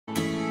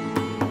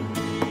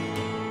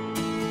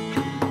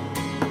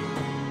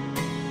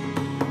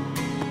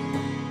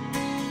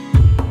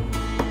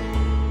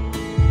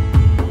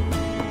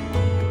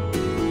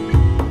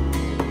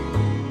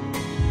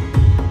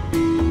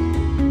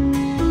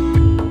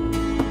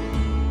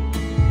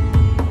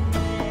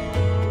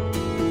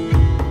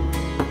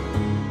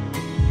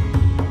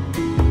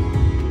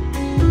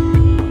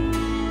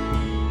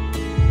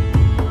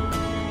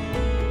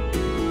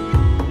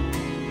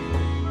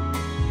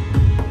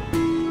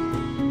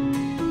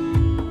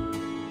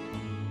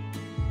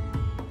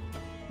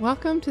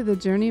Welcome to the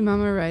Journey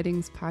Mama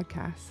Writings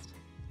podcast.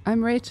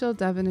 I'm Rachel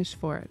Devenish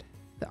Ford,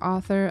 the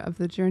author of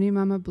the Journey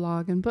Mama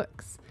blog and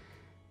books,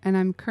 and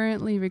I'm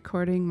currently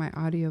recording my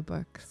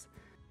audiobooks.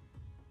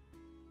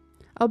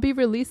 I'll be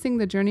releasing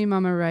the Journey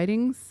Mama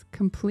Writings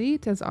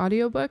complete as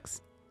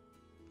audiobooks,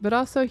 but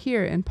also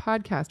here in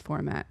podcast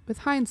format with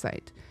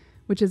Hindsight,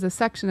 which is a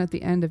section at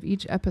the end of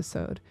each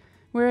episode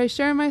where I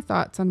share my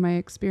thoughts on my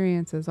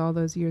experiences all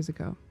those years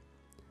ago.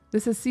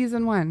 This is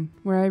season 1,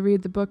 where I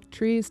read the book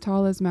Trees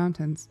Tall as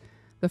Mountains,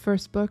 the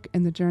first book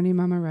in the Journey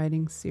Mama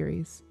Writings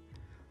series.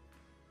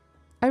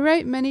 I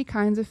write many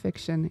kinds of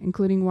fiction,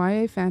 including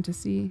YA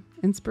fantasy,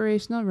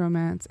 inspirational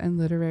romance, and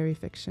literary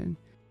fiction.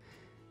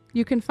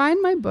 You can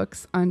find my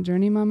books on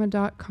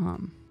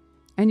JourneyMama.com,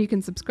 and you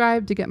can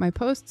subscribe to get my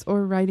posts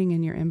or writing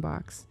in your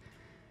inbox.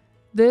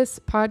 This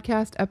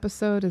podcast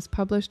episode is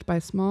published by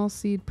Small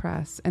Seed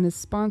Press and is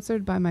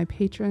sponsored by my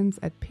patrons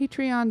at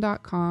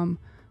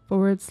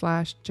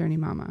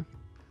patreon.com/JourneyMama.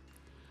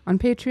 On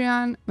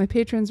Patreon, my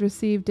patrons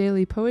receive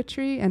daily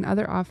poetry and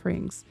other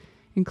offerings,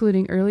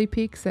 including early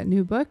peeks at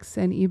new books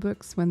and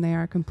ebooks when they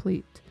are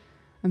complete.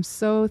 I'm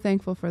so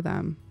thankful for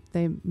them.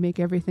 They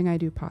make everything I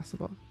do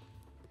possible.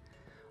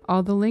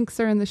 All the links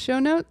are in the show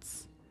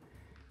notes.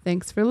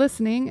 Thanks for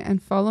listening,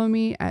 and follow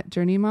me at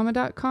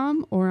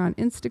JourneyMama.com or on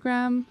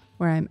Instagram,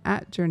 where I'm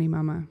at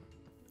JourneyMama.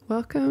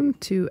 Welcome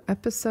to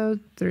episode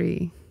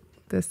 3.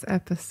 This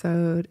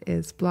episode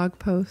is blog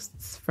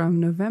posts from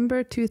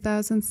November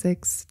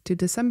 2006 to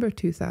December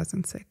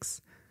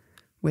 2006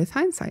 with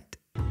Hindsight.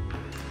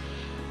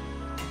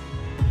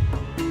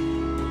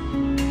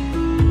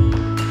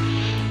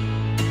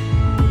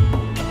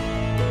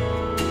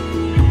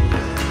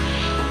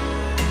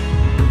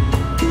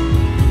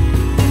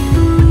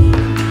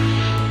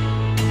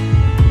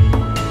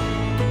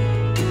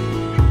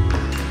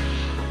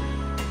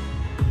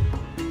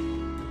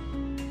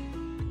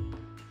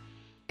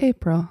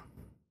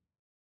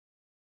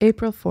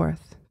 April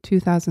 4th,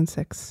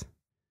 2006.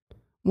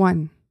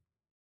 1.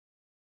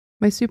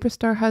 My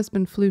superstar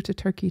husband flew to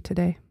Turkey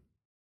today.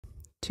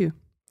 2.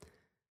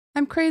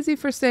 I'm crazy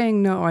for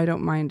saying no, I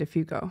don't mind if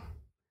you go.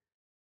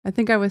 I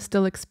think I was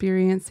still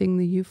experiencing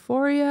the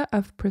euphoria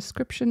of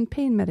prescription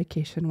pain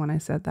medication when I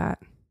said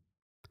that.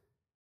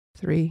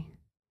 3.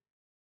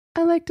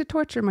 I like to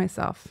torture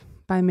myself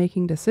by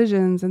making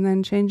decisions and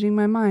then changing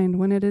my mind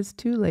when it is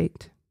too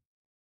late.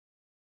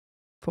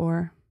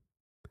 4.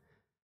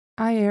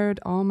 I aired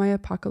all my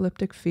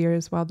apocalyptic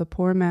fears while the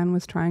poor man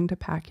was trying to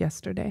pack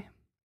yesterday.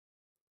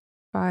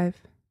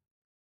 5.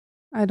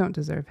 I don't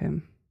deserve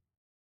him.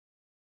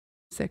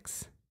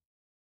 6.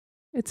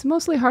 It's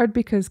mostly hard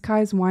because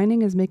Kai's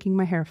whining is making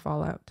my hair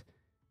fall out,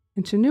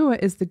 and Chinua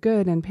is the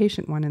good and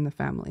patient one in the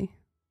family.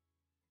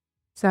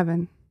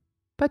 7.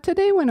 But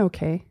today went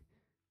okay.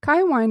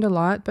 Kai whined a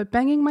lot, but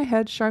banging my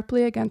head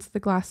sharply against the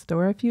glass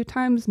door a few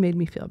times made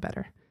me feel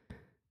better.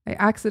 I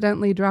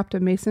accidentally dropped a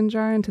mason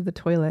jar into the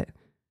toilet,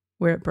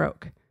 where it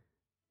broke.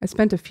 I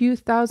spent a few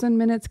thousand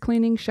minutes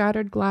cleaning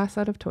shattered glass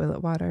out of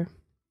toilet water.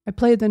 I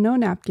played the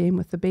no-nap game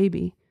with the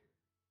baby.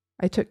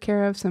 I took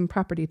care of some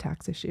property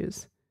tax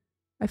issues.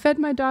 I fed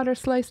my daughter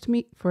sliced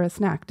meat for a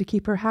snack to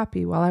keep her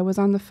happy while I was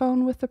on the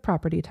phone with the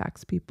property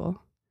tax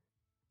people.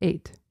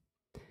 8.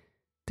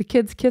 The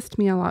kids kissed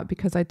me a lot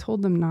because I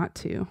told them not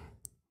to.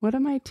 What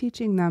am I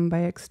teaching them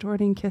by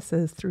extorting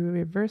kisses through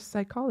reverse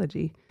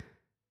psychology?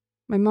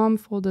 My mom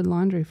folded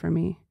laundry for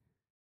me.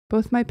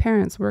 Both my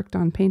parents worked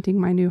on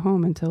painting my new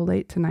home until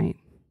late tonight.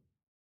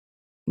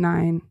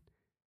 9.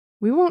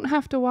 We won't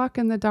have to walk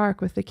in the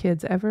dark with the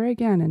kids ever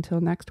again until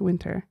next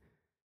winter.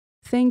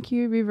 Thank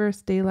you,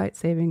 reverse daylight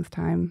savings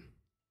time.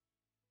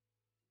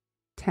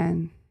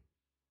 10.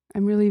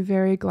 I'm really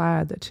very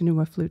glad that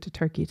Chinua flew to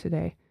Turkey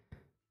today.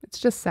 It's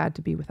just sad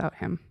to be without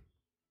him.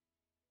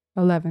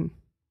 11.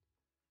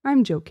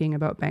 I'm joking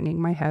about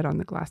banging my head on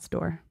the glass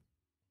door.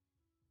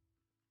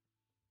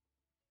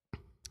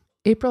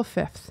 April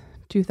 5th.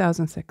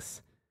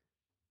 2006.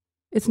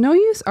 It's no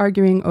use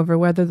arguing over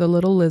whether the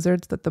little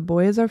lizards that the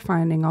boys are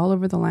finding all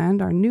over the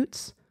land are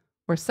newts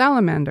or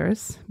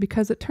salamanders,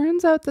 because it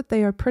turns out that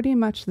they are pretty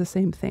much the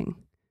same thing.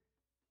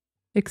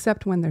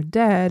 Except when they're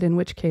dead, in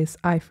which case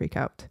I freak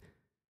out.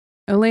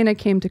 Elena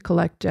came to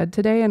collect Jed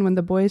today, and when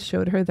the boys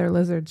showed her their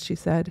lizards, she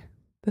said,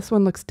 "This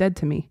one looks dead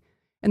to me."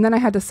 And then I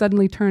had to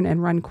suddenly turn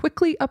and run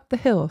quickly up the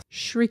hill,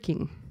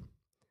 shrieking.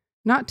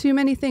 Not too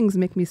many things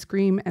make me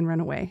scream and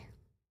run away.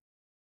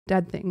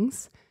 Dead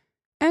things,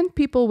 and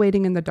people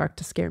waiting in the dark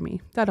to scare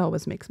me. That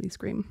always makes me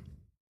scream.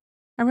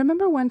 I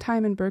remember one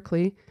time in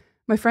Berkeley,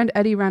 my friend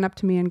Eddie ran up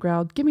to me and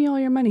growled, "Give me all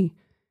your money."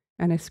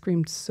 And I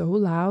screamed so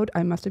loud,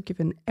 I must have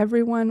given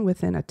everyone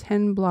within a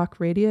 10-block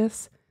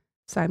radius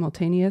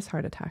simultaneous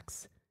heart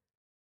attacks.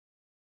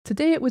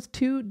 Today it was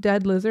 2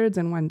 dead lizards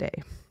in one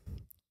day.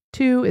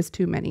 2 is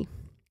too many.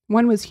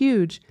 One was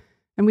huge,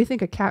 and we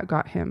think a cat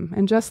got him,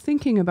 and just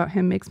thinking about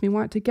him makes me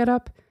want to get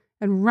up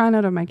and run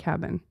out of my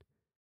cabin.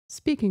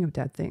 Speaking of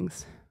dead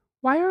things,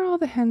 why are all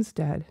the hens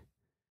dead?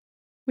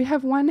 We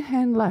have 1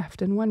 hen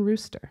left and 1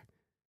 rooster.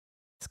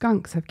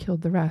 Skunks have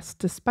killed the rest,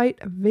 despite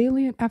a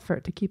valiant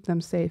effort to keep them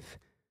safe.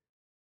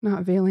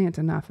 Not valiant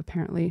enough,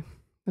 apparently.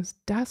 Those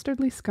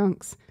dastardly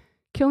skunks,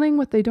 killing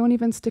what they don't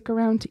even stick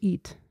around to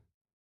eat.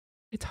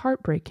 It's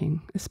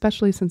heartbreaking,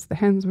 especially since the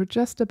hens were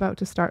just about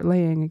to start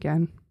laying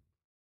again.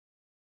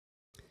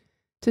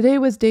 Today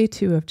was day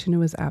 2 of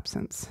Chinua's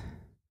absence.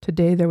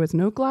 Today there was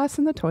no glass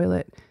in the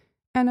toilet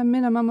and a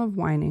minimum of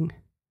whining.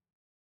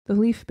 The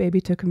leaf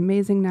baby took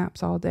amazing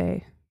naps all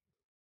day.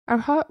 Our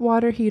hot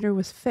water heater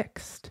was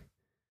fixed.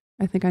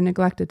 I think I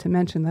neglected to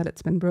mention that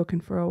it's been broken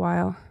for a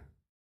while.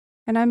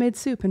 And I made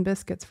soup and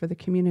biscuits for the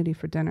community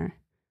for dinner.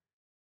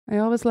 I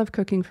always love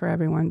cooking for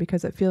everyone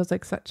because it feels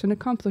like such an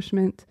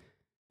accomplishment,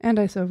 and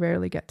I so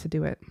rarely get to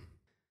do it.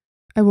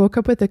 I woke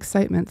up with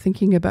excitement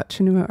thinking about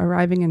Chinua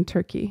arriving in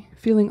Turkey,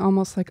 feeling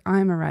almost like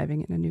I'm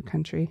arriving in a new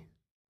country.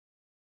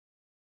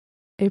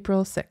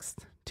 April 6th,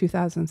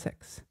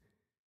 2006.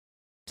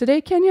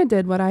 Today Kenya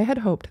did what I had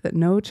hoped that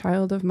no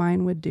child of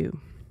mine would do.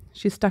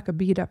 She stuck a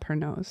bead up her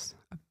nose,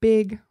 a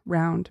big,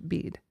 round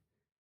bead,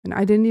 and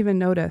I didn't even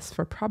notice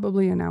for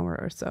probably an hour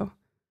or so.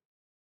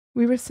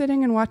 We were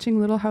sitting and watching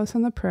Little House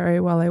on the Prairie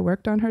while I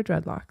worked on her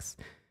dreadlocks,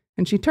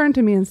 and she turned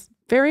to me and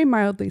very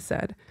mildly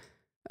said,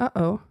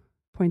 "Uh-oh,"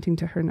 pointing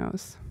to her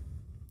nose.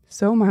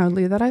 So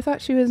mildly that I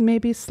thought she was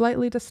maybe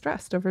slightly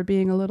distressed over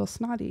being a little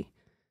snotty.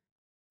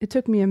 It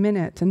took me a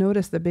minute to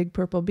notice the big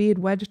purple bead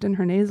wedged in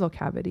her nasal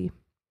cavity.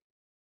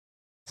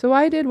 So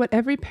I did what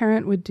every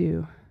parent would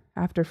do.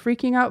 After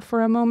freaking out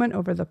for a moment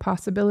over the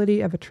possibility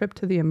of a trip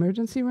to the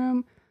emergency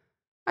room,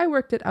 I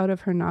worked it out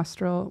of her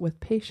nostril with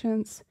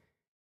patience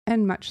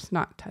and much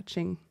snot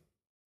touching.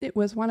 It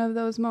was one of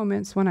those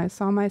moments when I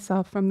saw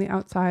myself from the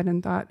outside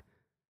and thought,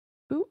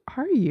 "Who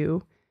are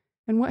you?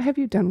 And what have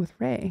you done with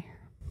Ray?"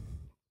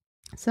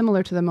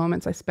 Similar to the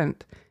moments I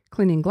spent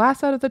cleaning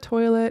glass out of the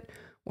toilet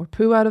or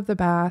poo out of the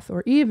bath,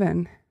 or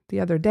even, the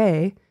other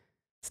day,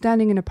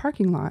 standing in a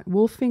parking lot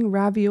wolfing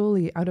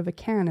ravioli out of a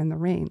can in the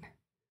rain.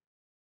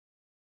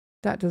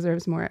 That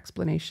deserves more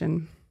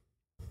explanation.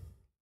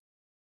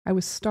 I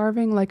was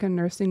starving like a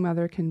nursing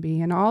mother can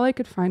be, and all I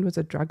could find was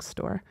a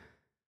drugstore.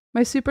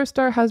 My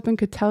superstar husband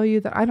could tell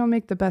you that I don't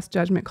make the best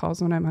judgment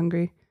calls when I'm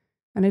hungry,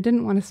 and I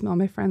didn't want to smell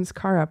my friend's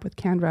car up with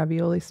canned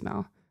ravioli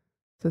smell.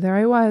 So there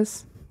I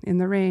was, in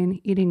the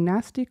rain, eating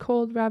nasty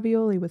cold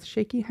ravioli with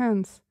shaky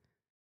hands.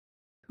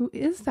 Who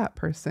is that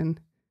person?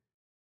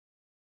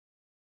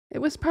 It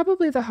was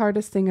probably the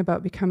hardest thing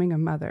about becoming a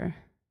mother.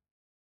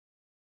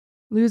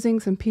 Losing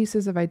some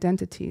pieces of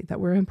identity that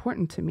were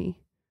important to me.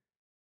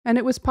 And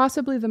it was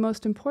possibly the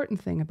most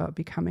important thing about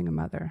becoming a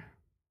mother.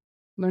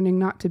 Learning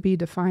not to be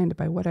defined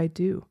by what I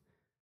do.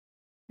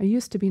 I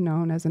used to be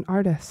known as an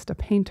artist, a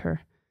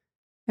painter.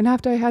 And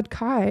after I had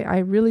Kai, I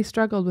really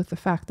struggled with the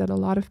fact that a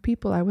lot of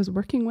people I was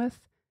working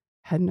with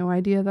had no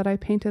idea that I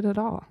painted at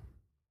all.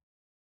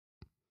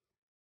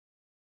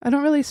 I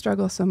don't really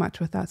struggle so much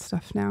with that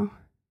stuff now.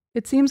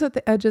 It seems that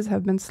the edges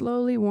have been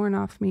slowly worn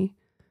off me.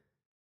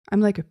 I'm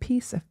like a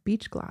piece of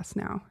beach glass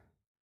now.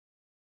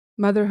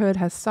 Motherhood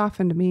has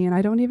softened me, and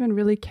I don't even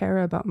really care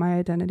about my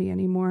identity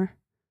anymore,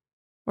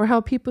 or how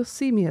people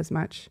see me as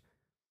much.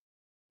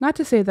 Not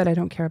to say that I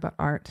don't care about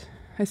art.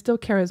 I still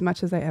care as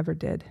much as I ever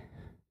did.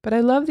 But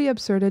I love the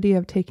absurdity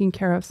of taking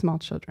care of small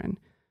children,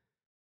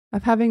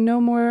 of having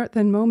no more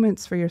than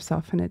moments for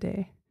yourself in a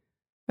day,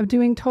 of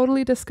doing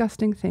totally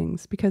disgusting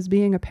things because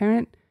being a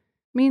parent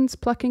means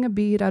plucking a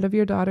bead out of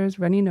your daughter's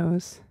runny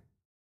nose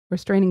or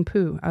straining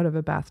poo out of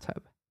a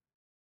bathtub.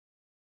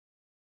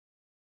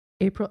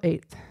 April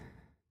 8th,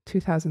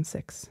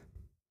 2006.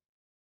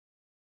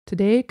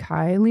 Today,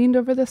 Kai leaned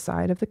over the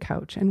side of the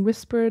couch and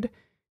whispered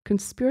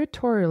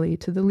conspiratorially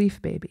to the leaf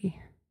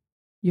baby,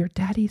 "Your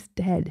daddy's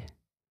dead."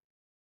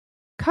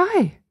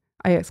 "Kai!"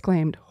 I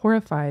exclaimed,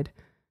 horrified.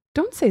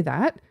 "Don't say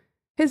that.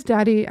 Your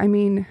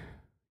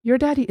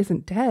daddy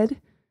isn't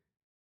dead."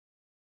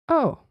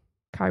 "Oh,"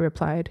 Kai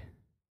replied.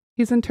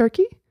 "He's in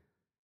Turkey?"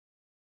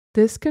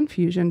 This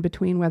confusion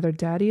between whether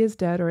daddy is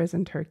dead or is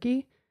in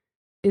Turkey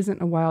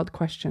isn't a wild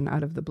question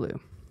out of the blue.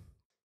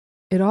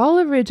 It all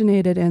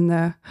originated in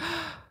the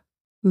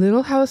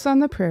Little House on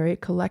the Prairie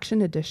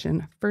Collection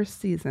Edition first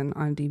season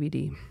on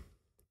DVD.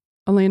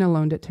 Elena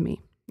loaned it to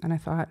me, and I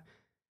thought,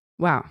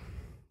 wow,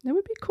 it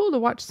would be cool to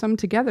watch some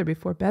together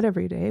before bed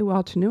every day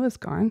while Chinua's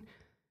gone.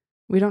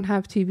 We don't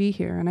have TV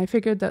here, and I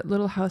figured that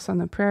Little House on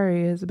the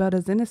Prairie is about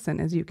as innocent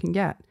as you can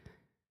get.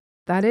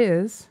 That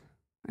is,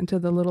 until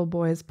the little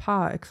boy's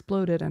paw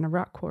exploded in a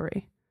rock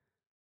quarry.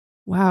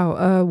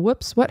 "Wow,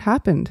 whoops, what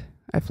happened?"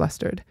 I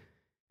flustered,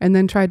 and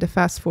then tried to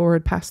fast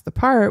forward past the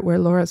part where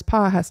Laura's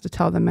pa has to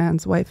tell the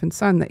man's wife and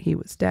son that he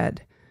was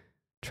dead.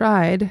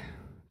 Tried,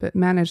 but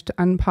managed to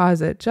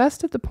unpause it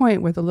just at the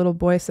point where the little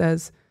boy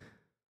says,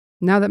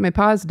 "Now that my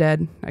pa's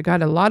dead, I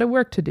got a lot of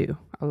work to do,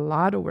 a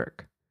lot of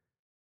work."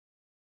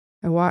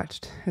 I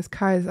watched as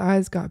Kai's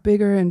eyes got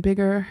bigger and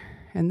bigger,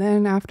 and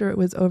then after it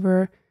was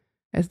over,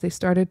 as they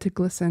started to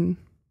glisten.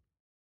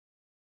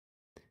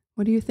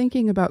 "What are you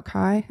thinking about,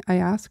 Kai?" I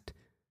asked.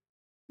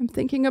 "I'm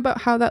thinking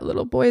about how that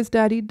little boy's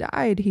daddy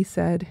died," he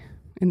said,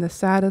 in the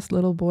saddest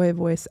little boy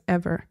voice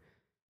ever,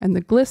 and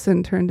the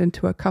glisten turned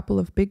into a couple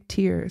of big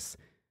tears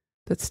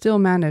that still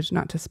managed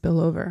not to spill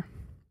over.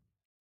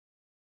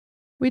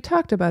 We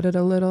talked about it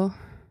a little.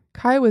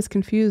 Kai was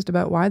confused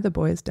about why the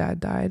boy's dad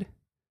died.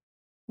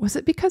 Was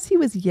it because he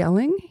was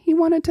yelling, he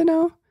wanted to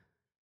know?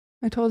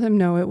 I told him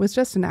no, it was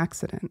just an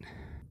accident.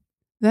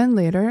 Then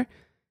later,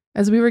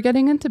 as we were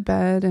getting into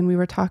bed and we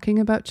were talking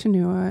about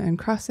Chinua and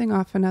crossing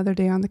off another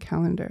day on the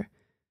calendar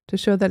to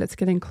show that it's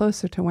getting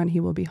closer to when he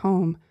will be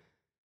home,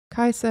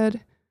 Kai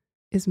said,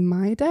 "Is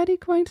my daddy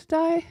going to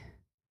die?"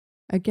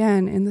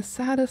 Again, in the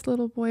saddest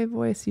little boy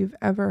voice you've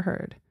ever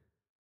heard.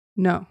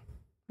 "No,"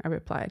 I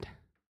replied.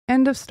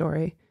 End of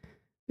story,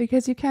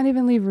 because you can't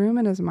even leave room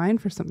in his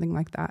mind for something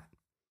like that.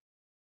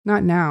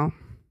 Not now.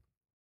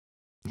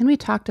 And we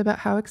talked about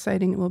how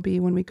exciting it will be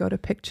when we go to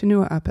pick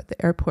Chinua up at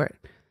the airport.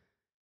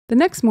 The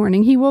next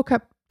morning, he woke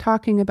up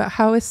talking about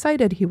how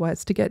excited he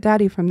was to get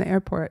Daddy from the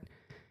airport.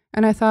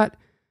 And I thought,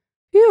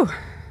 phew.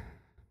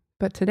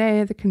 But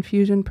today, the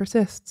confusion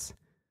persists.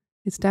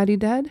 Is Daddy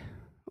dead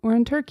or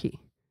in Turkey?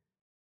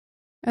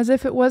 As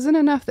if it wasn't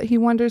enough that he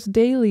wonders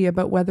daily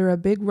about whether a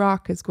big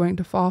rock is going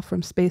to fall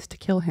from space to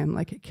kill him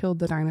like it killed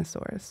the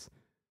dinosaurs.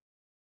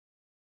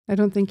 I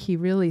don't think he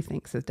really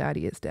thinks his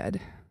daddy is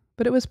dead,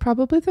 but it was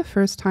probably the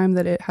first time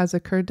that it has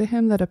occurred to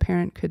him that a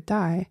parent could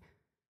die.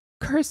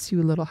 Curse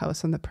you, Little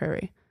House on the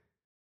Prairie.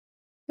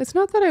 It's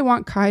not that I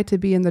want Kai to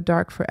be in the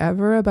dark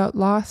forever about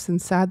loss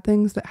and sad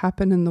things that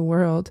happen in the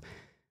world,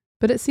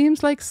 but it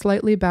seems like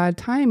slightly bad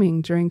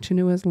timing during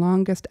Chinua's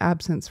longest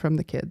absence from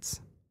the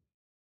kids.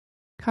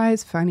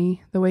 Kai's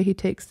funny, the way he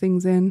takes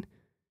things in.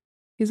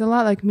 He's a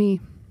lot like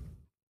me.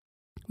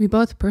 We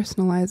both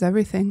personalize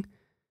everything.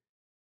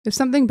 If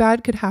something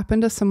bad could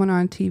happen to someone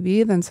on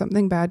TV, then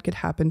something bad could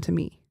happen to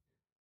me.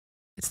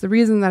 It's the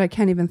reason that I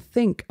can't even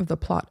think of the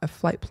plot of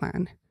Flight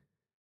Plan.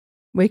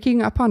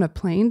 Waking up on a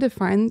plane to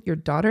find your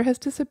daughter has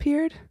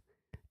disappeared?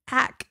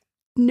 Ack!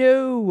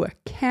 No!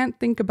 Can't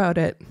think about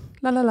it.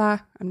 La la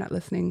la, I'm not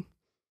listening.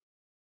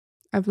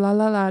 I've la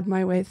la la'd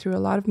my way through a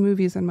lot of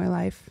movies in my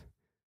life.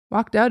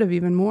 Walked out of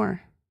even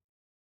more.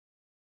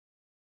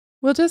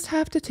 We'll just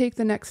have to take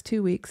the next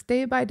 2 weeks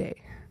day by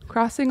day,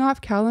 crossing off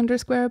calendar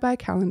square by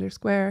calendar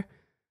square,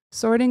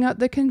 sorting out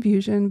the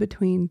confusion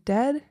between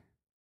dead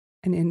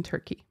and in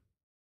Turkey.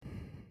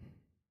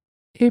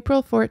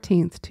 April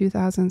 14th,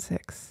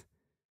 2006.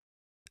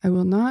 I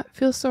will not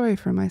feel sorry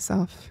for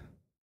myself.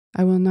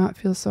 I will not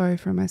feel sorry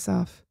for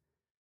myself.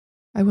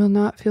 I will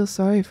not feel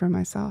sorry for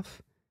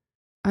myself.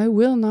 I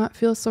will not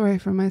feel sorry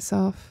for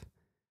myself.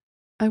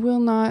 I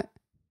will not...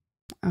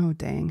 Oh,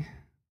 dang.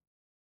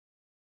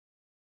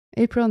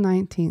 April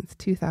 19th,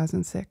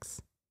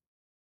 2006.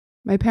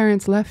 My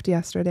parents left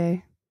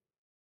yesterday.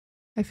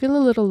 I feel a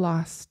little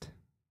lost.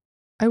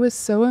 I was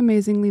so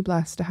amazingly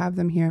blessed to have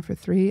them here for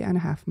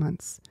 3.5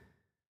 months.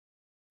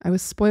 I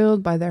was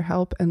spoiled by their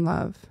help and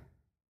love.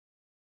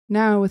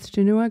 Now, with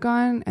Chinua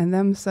gone and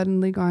them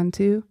suddenly gone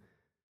too,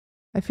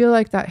 I feel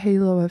like that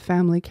halo of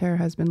family care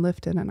has been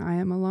lifted and I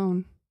am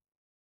alone.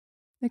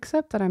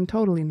 Except that I'm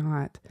totally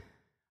not.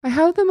 I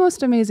have the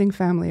most amazing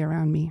family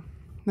around me.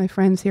 My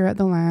friends here at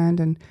the land,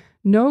 and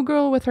no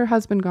girl with her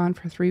husband gone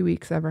for 3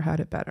 weeks ever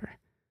had it better.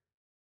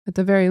 At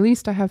the very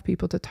least, I have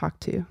people to talk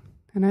to,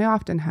 and I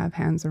often have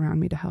hands around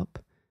me to help.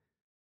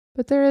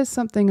 But there is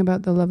something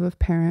about the love of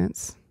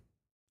parents,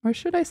 or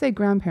should I say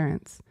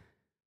grandparents.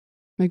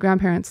 My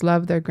grandparents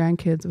love their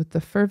grandkids with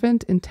the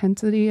fervent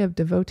intensity of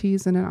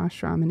devotees in an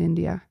ashram in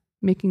India,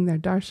 making their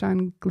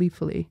darshan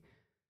gleefully.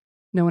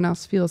 No one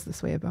else feels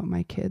this way about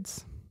my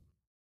kids.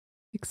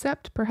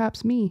 Except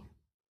perhaps me.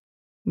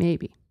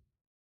 Maybe.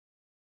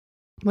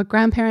 What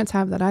grandparents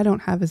have that I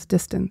don't have is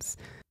distance.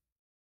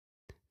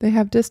 They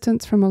have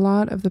distance from a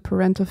lot of the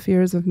parental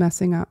fears of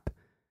messing up.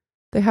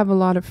 They have a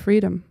lot of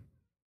freedom.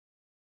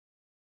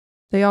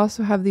 They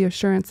also have the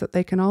assurance that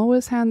they can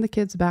always hand the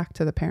kids back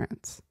to the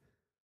parents.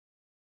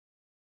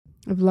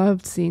 I've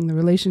loved seeing the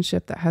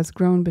relationship that has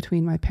grown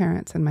between my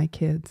parents and my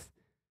kids.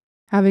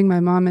 Having my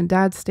mom and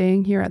dad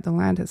staying here at the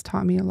land has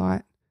taught me a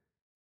lot.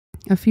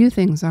 A few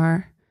things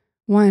are,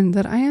 1,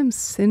 that I am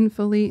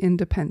sinfully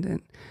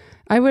independent.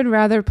 I would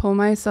rather pull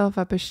myself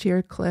up a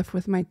sheer cliff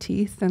with my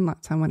teeth than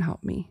let someone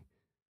help me.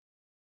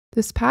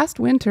 This past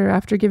winter,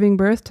 after giving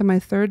birth to my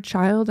 3rd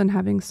child and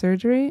having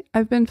surgery,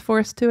 I've been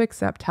forced to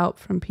accept help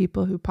from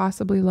people who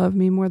possibly love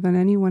me more than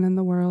anyone in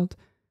the world.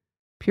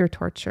 Pure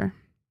torture.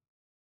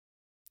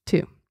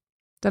 2,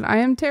 that I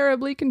am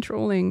terribly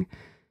controlling.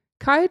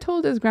 Kai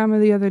told his grandma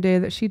the other day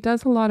that she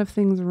does a lot of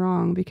things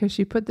wrong because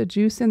she put the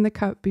juice in the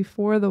cup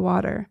before the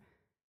water.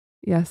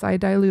 Yes, I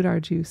dilute our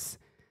juice,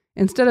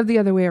 instead of the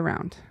other way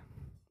around.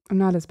 I'm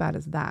not as bad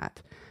as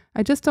that.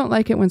 I just don't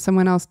like it when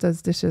someone else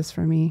does dishes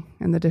for me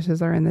and the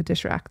dishes are in the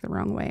dish rack the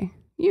wrong way.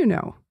 You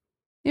know.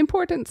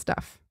 Important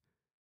stuff.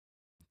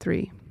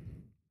 3,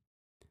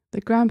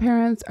 the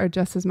grandparents are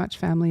just as much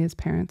family as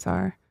parents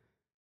are.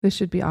 This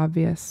should be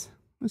obvious.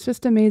 It's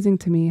just amazing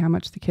to me how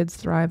much the kids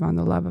thrive on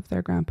the love of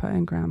their grandpa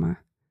and grandma.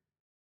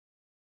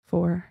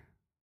 4,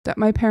 that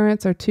my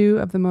parents are 2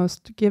 of the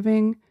most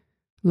giving,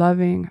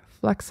 loving,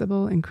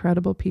 flexible,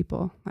 incredible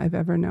people I've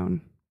ever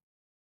known.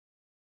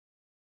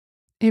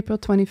 April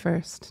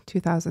 21st,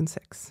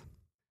 2006.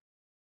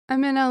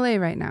 I'm in LA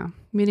right now,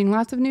 meeting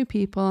lots of new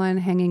people and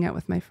hanging out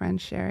with my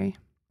friend Sherry.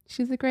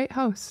 She's a great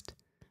host.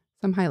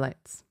 Some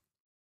highlights.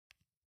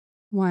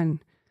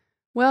 1.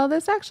 Well,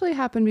 this actually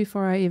happened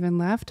before I even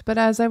left, but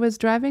as I was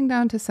driving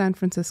down to San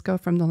Francisco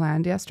from the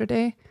land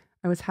yesterday,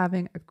 I was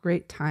having a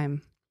great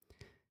time.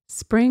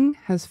 Spring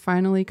has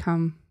finally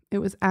come. It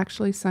was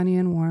actually sunny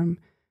and warm.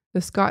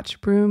 The Scotch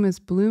broom is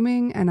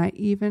blooming, and I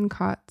even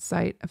caught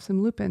sight of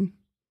some lupin.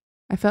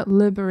 I felt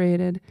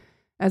liberated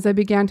as I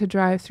began to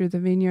drive through the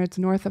vineyards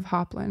north of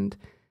Hopland,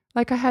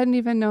 like I hadn't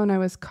even known I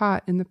was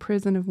caught in the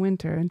prison of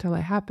winter until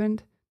I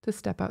happened to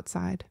step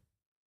outside.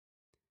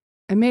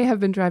 I may have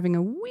been driving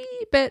a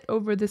wee bit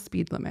over the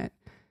speed limit.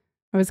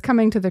 I was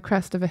coming to the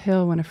crest of a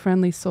hill when a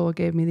friendly soul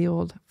gave me the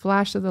old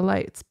flash of the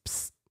lights.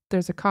 Psst,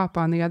 there's a cop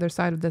on the other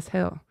side of this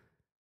hill.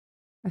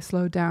 I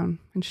slowed down,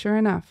 and sure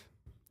enough,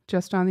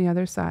 just on the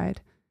other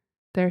side,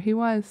 there he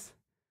was.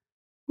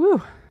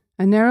 Whew!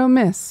 A narrow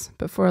miss,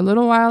 but for a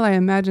little while I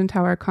imagined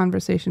how our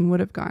conversation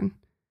would have gone.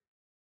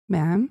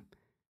 Ma'am,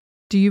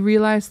 do you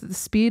realize that the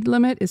speed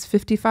limit is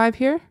 55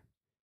 here?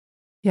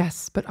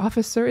 Yes, but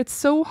officer, it's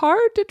so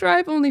hard to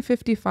drive only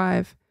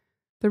 55.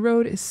 The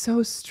road is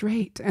so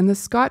straight, and the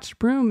Scotch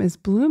broom is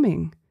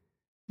blooming.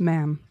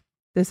 Ma'am,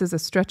 this is a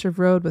stretch of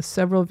road with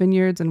several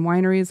vineyards and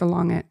wineries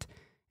along it.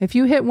 If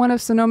you hit one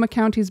of Sonoma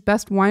County's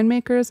best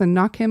winemakers and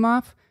knock him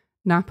off,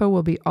 Napa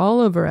will be all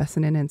over us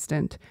in an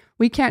instant.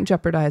 We can't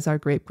jeopardize our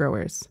grape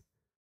growers.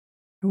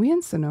 Are we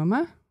in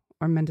Sonoma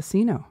or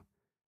Mendocino?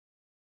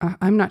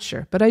 I'm not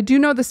sure, but I do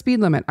know the speed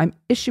limit. I'm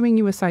issuing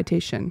you a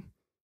citation.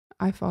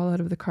 I fall out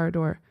of the car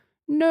door.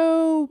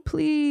 No,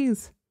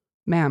 please.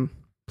 Ma'am,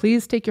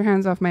 please take your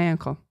hands off my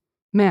ankle.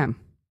 Ma'am.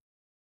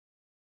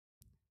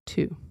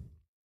 2.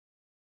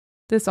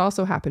 This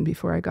also happened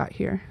before I got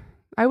here.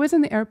 I was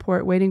in the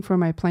airport waiting for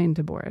my plane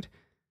to board.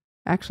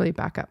 Actually,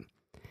 back up.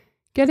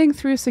 Getting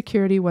through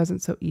security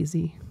wasn't so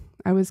easy.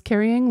 I was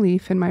carrying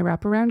Leaf in my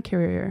wraparound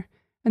carrier,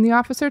 and the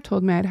officer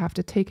told me I'd have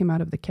to take him out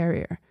of the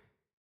carrier.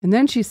 And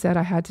then she said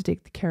I had to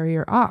take the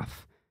carrier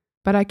off,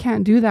 but I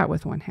can't do that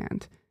with one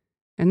hand.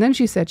 And then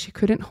she said she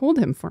couldn't hold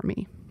him for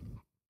me.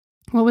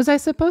 What was I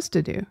supposed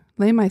to do?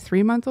 Lay my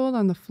 3-month-old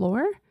on the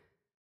floor?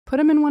 Put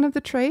him in one of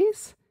the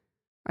trays?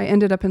 I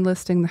ended up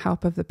enlisting the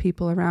help of the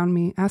people around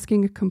me,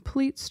 asking a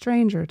complete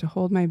stranger to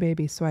hold my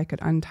baby so I could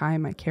untie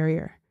my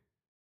carrier.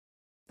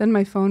 Then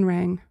my phone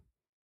rang.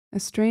 A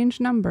strange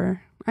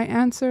number. I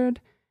answered,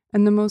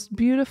 and the most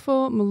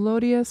beautiful,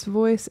 melodious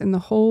voice in the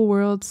whole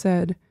world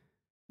said,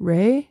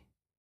 Ray?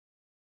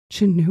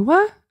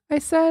 Chinua? I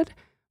said.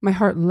 My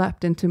heart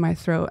leapt into my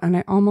throat, and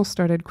I almost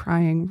started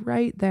crying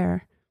right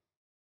there.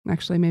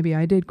 Actually, maybe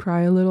I did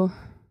cry a little.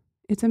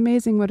 It's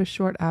amazing what a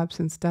short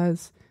absence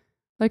does.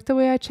 Like the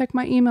way I check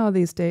my email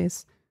these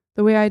days,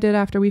 the way I did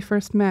after we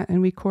first met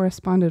and we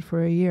corresponded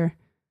for a year.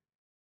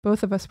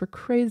 Both of us were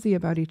crazy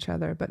about each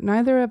other, but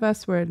neither of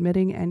us were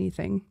admitting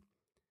anything.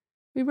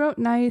 We wrote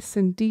nice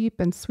and deep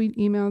and sweet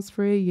emails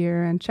for a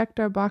year and checked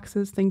our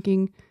boxes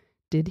thinking,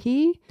 did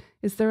he?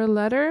 Is there a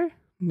letter?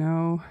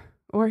 No.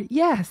 Or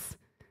yes.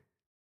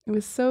 It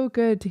was so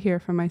good to hear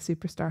from my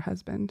superstar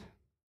husband.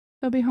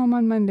 He'll be home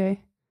on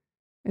Monday.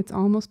 It's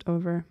almost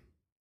over.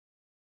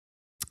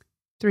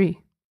 3.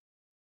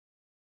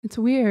 It's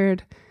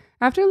weird.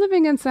 After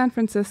living in San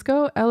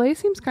Francisco, LA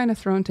seems kind of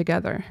thrown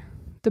together.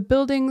 The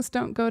buildings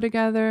don't go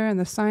together and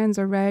the signs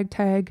are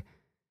ragtag.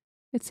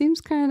 It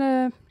seems kind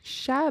of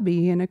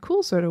shabby in a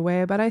cool sort of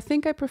way, but I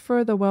think I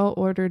prefer the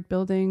well-ordered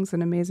buildings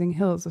and amazing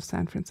hills of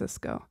San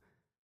Francisco.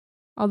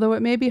 Although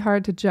it may be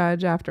hard to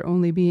judge after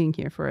only being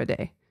here for a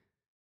day.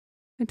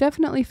 I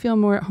definitely feel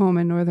more at home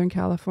in Northern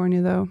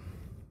California, though.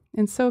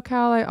 In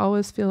SoCal, I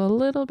always feel a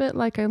little bit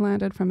like I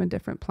landed from a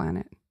different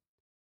planet.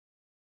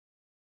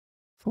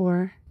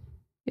 4.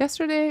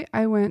 Yesterday,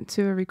 I went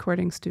to a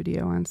recording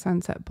studio on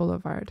Sunset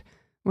Boulevard,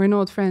 where an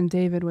old friend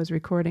David was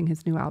recording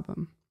his new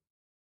album.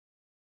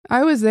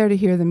 I was there to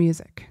hear the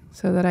music,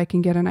 so that I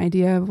can get an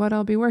idea of what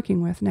I'll be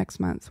working with next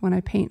month when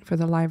I paint for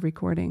the live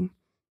recording.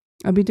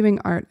 I'll be doing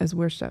art as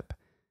worship,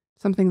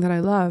 something that I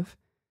love,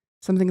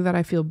 something that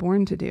I feel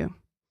born to do.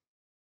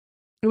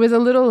 It was a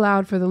little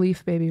loud for the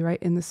Leaf baby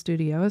right in the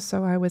studio,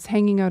 so I was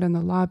hanging out in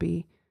the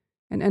lobby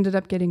and ended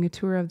up getting a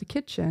tour of the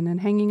kitchen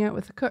and hanging out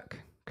with the cook,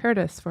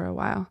 Curtis, for a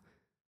while.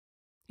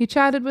 He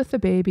chatted with the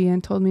baby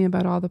and told me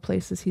about all the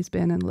places he's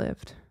been and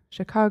lived.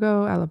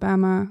 Chicago,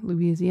 Alabama,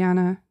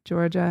 Louisiana,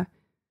 Georgia,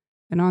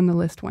 and on the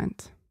list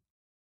went.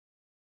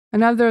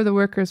 Another of the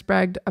workers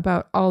bragged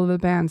about all of the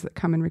bands that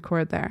come and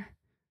record there.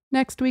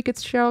 Next week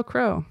it's Sheryl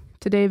Crow.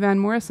 Today Van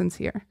Morrison's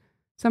here.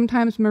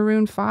 Sometimes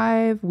Maroon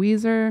 5,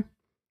 Weezer.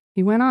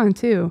 He went on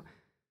too.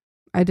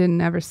 I didn't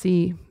ever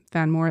see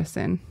Van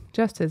Morrison,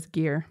 just his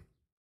gear.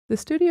 The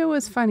studio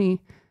was funny.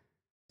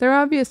 They're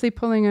obviously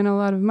pulling in a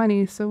lot of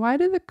money, so why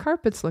do the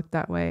carpets look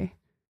that way?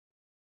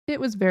 It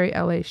was very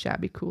LA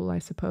shabby cool, I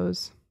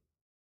suppose.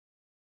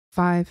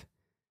 5.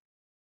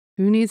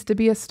 Who needs to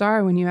be a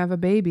star when you have a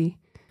baby?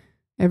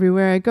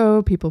 Everywhere I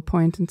go, people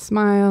point and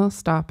smile,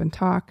 stop and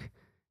talk.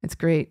 It's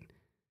great.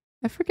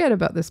 I forget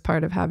about this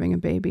part of having a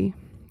baby.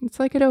 It's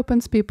like it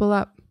opens people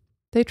up.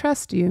 They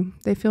trust you,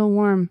 they feel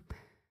warm,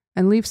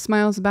 and Leaf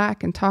smiles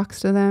back and talks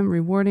to them,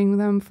 rewarding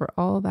them for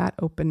all that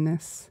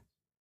openness.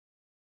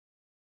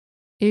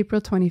 April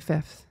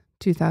 25th,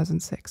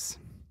 2006.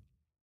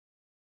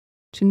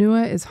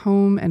 Chinua is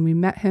home and we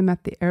met him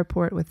at the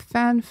airport with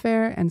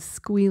fanfare and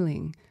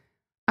squealing.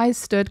 I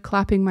stood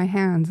clapping my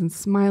hands and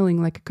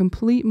smiling like a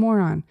complete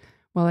moron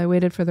while I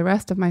waited for the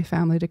rest of my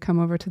family to come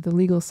over to the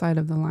legal side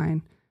of the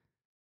line.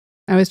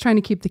 I was trying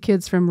to keep the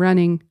kids from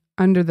running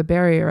under the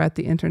barrier at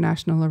the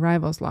international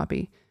arrivals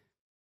lobby.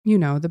 You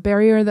know, the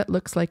barrier that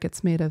looks like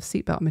it's made of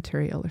seatbelt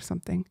material or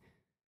something.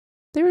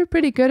 They were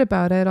pretty good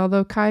about it,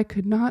 although Kai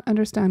could not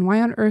understand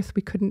why on earth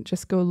we couldn't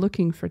just go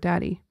looking for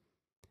Daddy.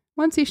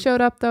 Once he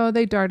showed up, though,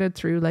 they darted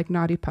through like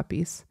naughty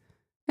puppies,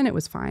 and it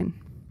was fine.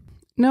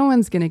 No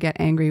one's going to get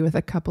angry with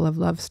a couple of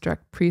love-struck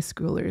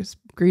preschoolers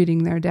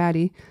greeting their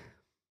daddy.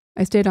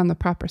 I stayed on the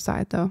proper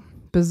side, though,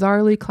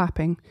 bizarrely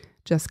clapping,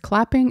 just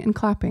clapping and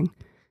clapping.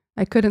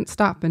 I couldn't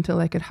stop until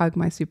I could hug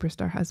my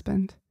superstar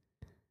husband.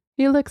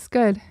 He looks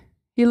good.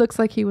 He looks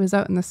like he was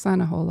out in the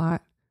sun a whole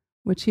lot,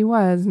 which he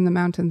was in the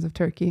mountains of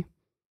Turkey.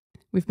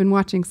 We've been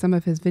watching some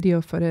of his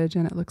video footage,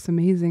 and it looks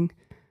amazing.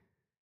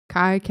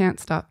 Kai can't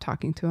stop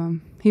talking to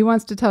him. He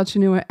wants to tell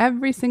Chinua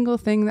every single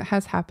thing that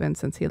has happened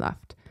since he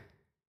left.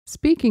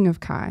 Speaking of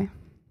Kai,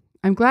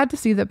 I'm glad to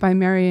see that by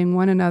marrying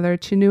one another,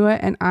 Chinua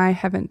and I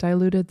haven't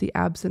diluted the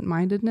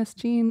absent-mindedness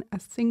gene a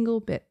single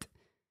bit.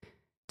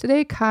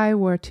 Today, Kai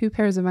wore 2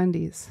 pairs of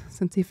undies,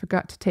 since he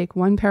forgot to take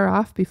one pair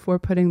off before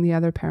putting the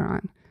other pair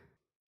on.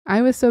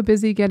 I was so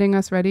busy getting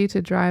us ready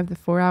to drive the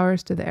 4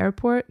 hours to the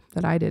airport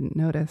that I didn't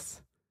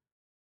notice.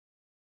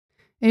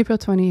 April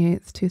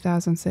 28th,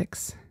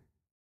 2006.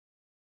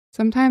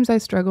 Sometimes I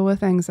struggle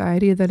with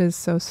anxiety that is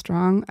so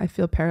strong I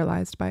feel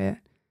paralyzed by it.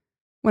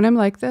 When I'm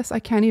like this, I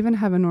can't even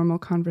have a normal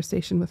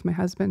conversation with my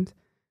husband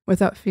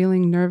without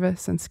feeling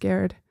nervous and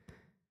scared.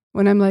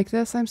 When I'm like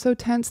this, I'm so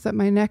tense that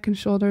my neck and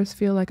shoulders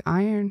feel like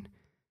iron.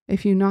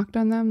 If you knocked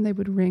on them, they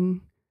would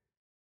ring.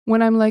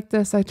 When I'm like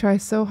this, I try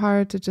so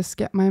hard to just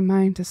get my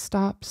mind to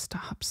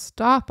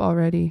stop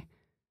already.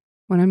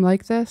 When I'm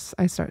like this,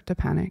 I start to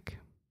panic.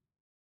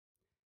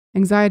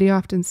 Anxiety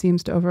often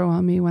seems to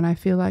overwhelm me when I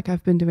feel like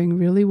I've been doing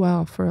really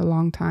well for a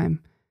long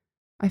time.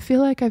 I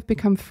feel like I've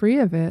become free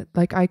of it,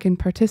 like I can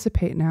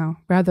participate now,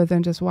 rather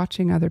than just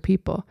watching other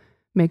people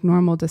make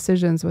normal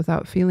decisions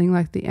without feeling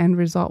like the end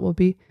result will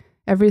be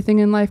everything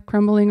in life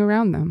crumbling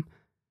around them.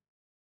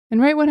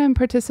 And right when I'm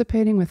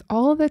participating with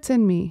all that's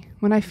in me,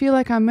 when I feel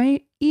like I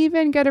may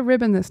even get a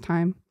ribbon this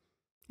time,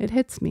 it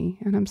hits me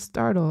and I'm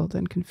startled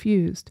and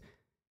confused.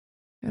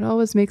 It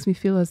always makes me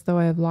feel as though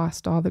I have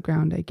lost all the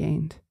ground I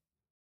gained.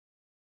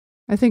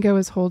 I think I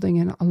was holding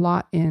a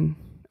lot in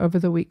over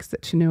the weeks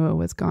that Chinua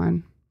was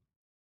gone.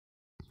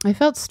 I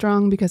felt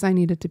strong because I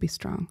needed to be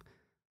strong.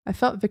 I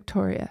felt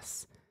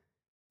victorious.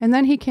 And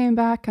then he came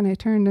back and I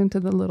turned into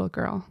the little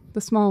girl,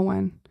 the small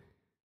one.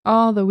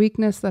 All the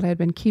weakness that I'd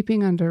been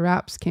keeping under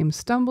wraps came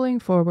stumbling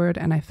forward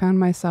and I found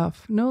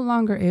myself no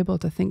longer able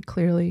to think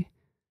clearly.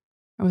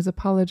 I was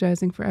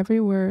apologizing for every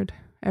word,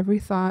 every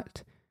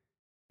thought.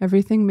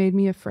 Everything made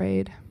me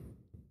afraid.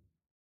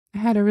 I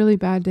had a really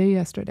bad day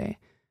yesterday,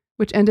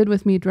 which ended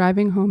with me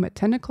driving home at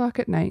 10 o'clock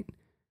at night,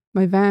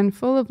 my van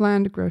full of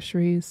land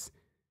groceries,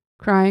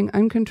 crying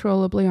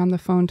uncontrollably on the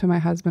phone to my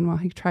husband while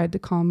he tried to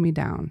calm me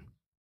down.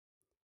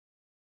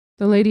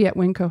 The lady at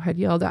Winco had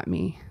yelled at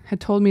me,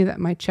 had told me that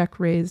my check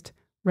raised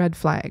red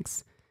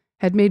flags,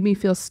 had made me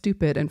feel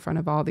stupid in front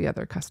of all the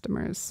other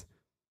customers.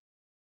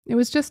 It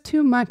was just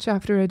too much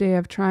after a day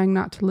of trying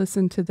not to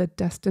listen to the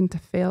destined to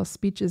fail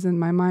speeches in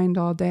my mind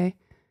all day.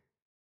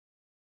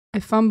 I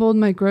fumbled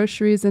my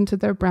groceries into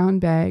their brown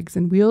bags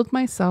and wheeled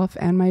myself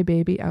and my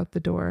baby out the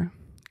door,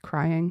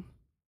 crying.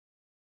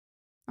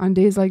 On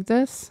days like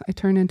this, I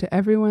turn into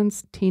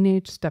everyone's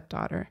teenage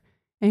stepdaughter,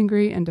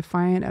 angry and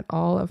defiant at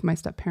all of my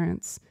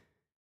stepparents.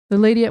 The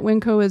lady at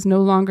Winco is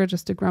no longer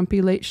just a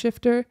grumpy late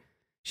shifter.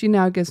 She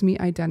now gives me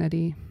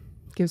identity,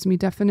 gives me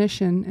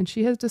definition, and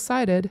she has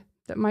decided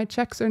that my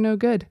checks are no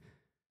good.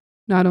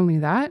 Not only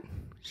that,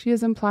 she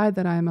has implied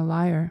that I am a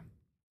liar.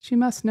 She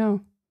must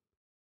know.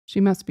 She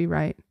must be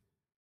right.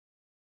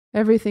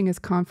 Everything is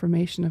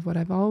confirmation of what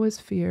I've always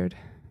feared,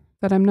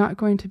 that I'm not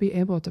going to be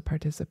able to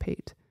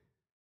participate,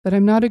 that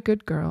I'm not a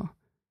good girl.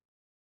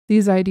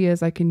 These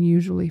ideas I can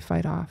usually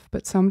fight off,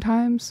 but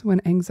sometimes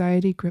when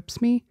anxiety grips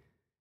me,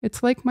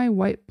 it's like my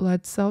white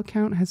blood cell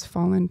count has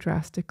fallen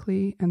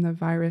drastically and the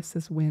virus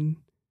is win.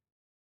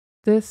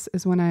 This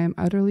is when I am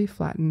utterly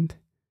flattened,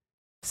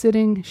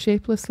 sitting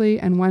shapelessly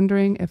and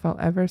wondering if I'll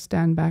ever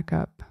stand back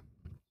up.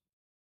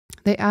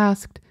 They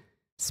asked,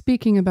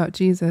 speaking about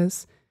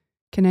Jesus,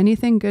 can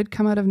anything good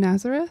come out of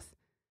Nazareth?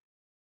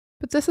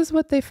 But this is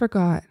what they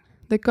forgot,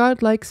 that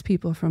God likes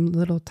people from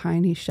little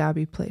tiny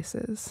shabby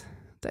places,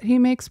 that he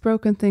makes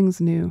broken things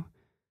new.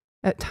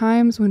 At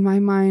times when my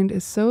mind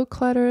is so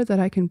cluttered that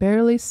I can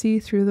barely see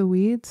through the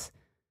weeds,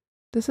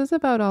 This is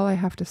about all I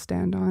have to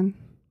stand on,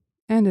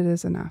 and it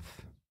is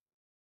enough.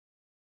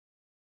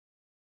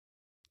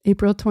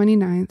 April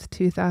 29th,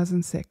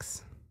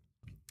 2006.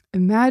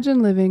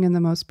 Imagine living in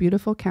the most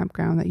beautiful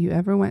campground that you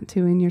ever went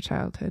to in your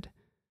childhood.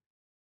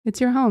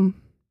 It's your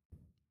home.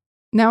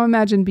 Now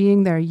imagine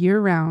being there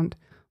year-round,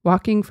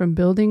 walking from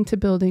building to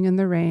building in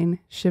the rain,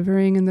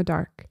 shivering in the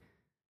dark.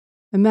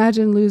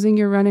 Imagine losing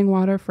your running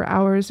water for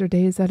hours or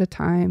days at a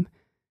time.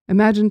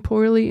 Imagine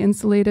poorly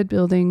insulated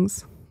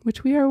buildings,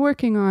 which we are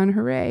working on,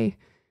 hooray,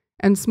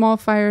 and small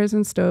fires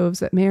and stoves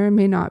that may or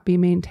may not be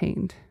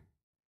maintained.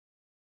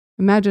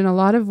 Imagine a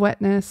lot of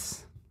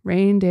wetness,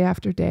 rain day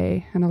after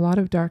day, and a lot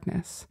of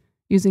darkness,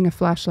 using a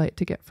flashlight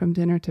to get from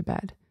dinner to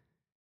bed.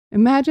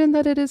 Imagine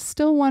that it is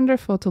still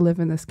wonderful to live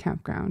in this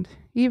campground,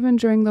 even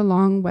during the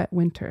long, wet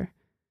winter,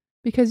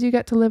 because you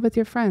get to live with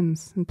your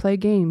friends and play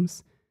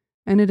games,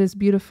 and it is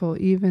beautiful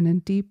even in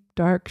deep,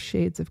 dark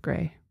shades of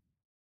gray.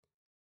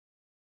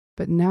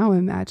 But now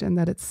imagine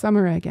that it's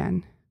summer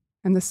again,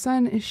 and the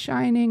sun is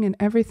shining and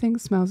everything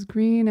smells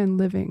green and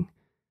living.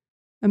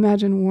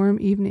 Imagine warm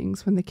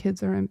evenings when the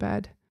kids are in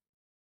bed.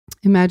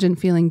 Imagine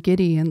feeling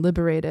giddy and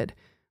liberated,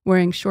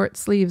 wearing short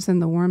sleeves in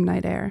the warm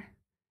night air.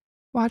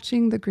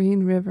 Watching the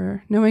green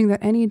river, knowing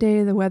that any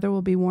day the weather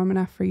will be warm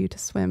enough for you to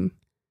swim.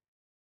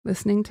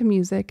 Listening to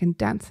music and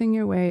dancing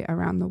your way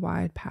around the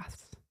wide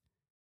paths.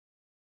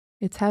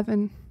 It's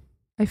heaven.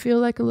 I feel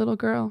like a little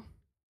girl.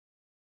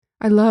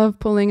 I love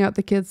pulling out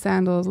the kids'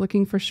 sandals,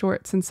 looking for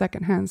shorts in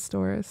secondhand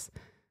stores.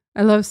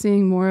 I love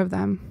seeing more of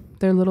them,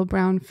 their little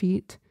brown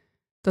feet,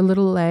 the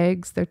little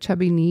legs, their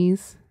chubby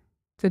knees.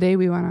 Today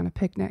we went on a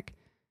picnic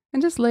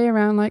and just lay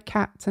around like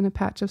cats in a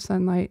patch of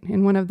sunlight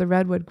in one of the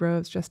redwood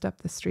groves just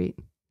up the street.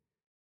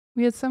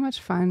 We had so much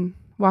fun,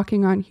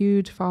 walking on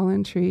huge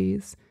fallen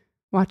trees,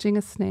 watching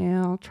a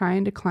snail,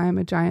 trying to climb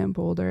a giant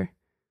boulder.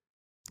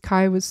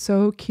 Kai was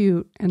so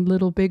cute and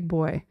little big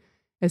boy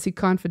as he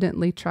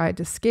confidently tried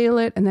to scale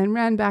it and then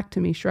ran back to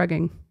me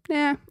shrugging,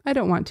 "Nah, I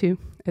don't want to,"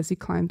 as he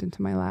climbed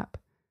into my lap.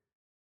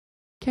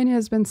 Kenya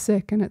has been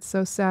sick and it's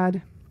so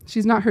sad.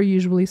 She's not her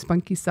usually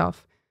spunky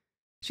self.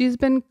 She's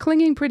been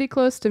clinging pretty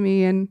close to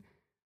me, and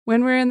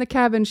when we're in the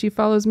cabin, she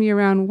follows me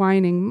around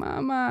whining,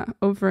 "Mama,"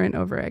 over and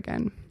over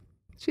again.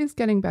 She's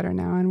getting better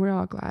now, and we're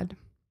all glad.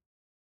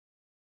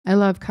 I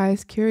love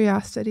Kai's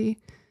curiosity,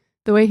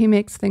 the way he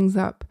makes things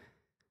up.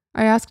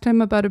 I asked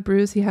him about a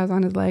bruise he has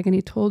on his leg, and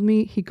he told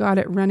me he got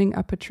it running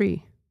up a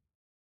tree.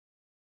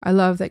 I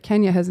love that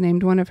Kenya has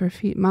named one of her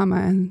feet Mama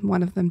and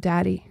one of them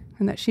Daddy,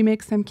 and that she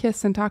makes them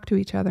kiss and talk to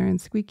each other in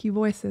squeaky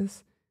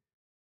voices.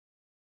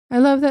 I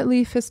love that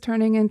Leaf is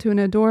turning into an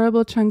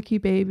adorable chunky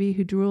baby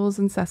who drools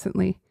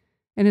incessantly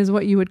and is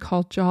what you would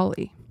call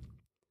jolly.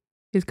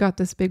 He's got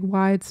this big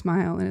wide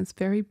smile and is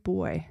very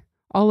boy.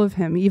 All of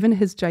him, even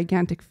his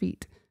gigantic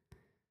feet.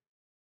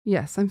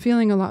 Yes, I'm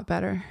feeling a lot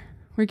better.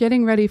 We're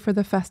getting ready for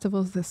the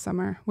festivals this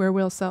summer where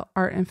we'll sell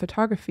art and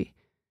photography.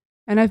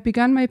 And I've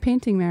begun my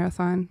painting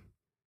marathon.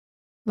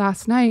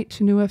 Last night,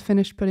 Chinua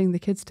finished putting the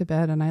kids to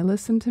bed and I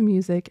listened to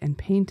music and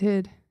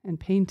painted and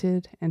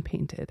painted and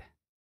painted.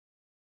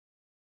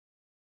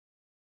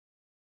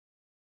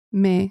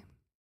 May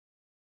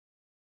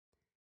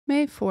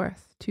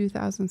 4th,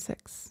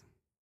 2006.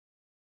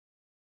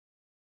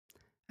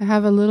 I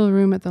have a little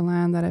room at the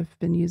land that I've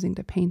been using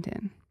to paint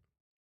in.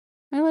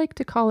 I like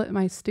to call it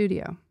my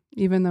studio,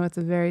 even though it's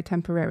a very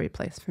temporary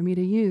place for me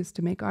to use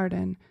to make art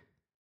in.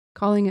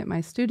 Calling it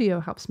my studio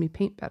helps me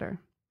paint better.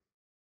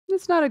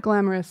 It's not a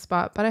glamorous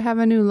spot, but I have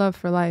a new love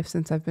for life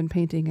since I've been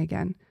painting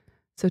again.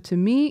 So to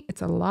me,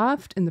 it's a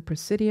loft in the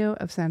Presidio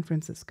of San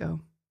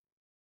Francisco.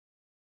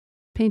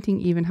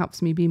 Painting even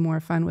helps me be more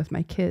fun with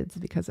my kids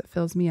because it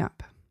fills me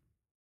up.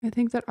 I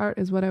think that art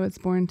is what I was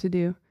born to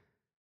do.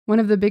 One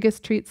of the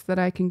biggest treats that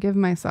I can give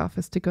myself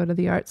is to go to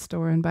the art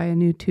store and buy a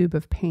new tube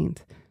of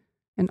paint,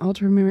 an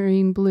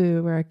ultramarine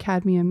blue or a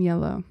cadmium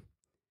yellow.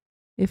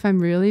 If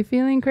I'm really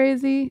feeling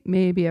crazy,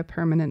 maybe a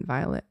permanent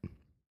violet.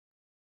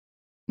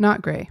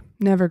 Not gray,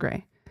 never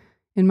gray.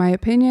 In my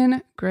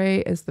opinion,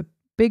 gray is the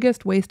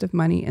biggest waste of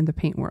money in the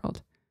paint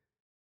world.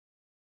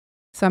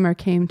 Summer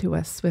came to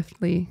us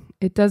swiftly.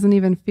 It doesn't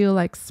even feel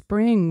like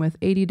spring with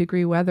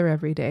 80-degree weather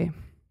every day.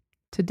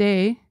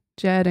 Today,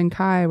 Jed and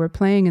Kai were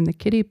playing in the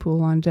kiddie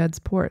pool on Jed's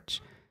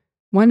porch.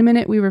 One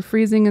minute we were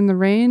freezing in the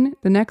rain,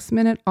 the next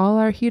minute all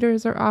our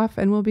heaters are off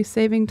and we'll be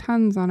saving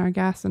tons on our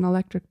gas and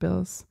electric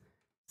bills.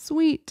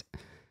 Sweet!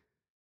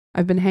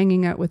 I've been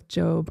hanging out with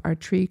Job, our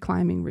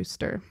tree-climbing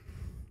rooster.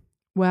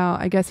 Well,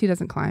 I guess he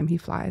doesn't climb, he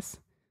flies.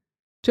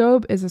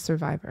 Job is a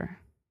survivor.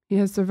 He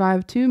has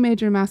survived 2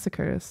 major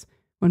massacres,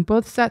 when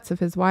both sets of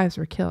his wives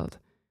were killed.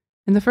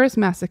 In the first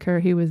massacre,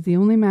 he was the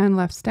only man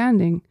left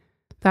standing.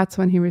 That's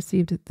when he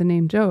received the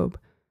name Job.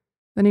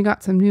 Then he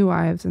got some new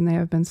wives, and they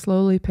have been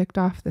slowly picked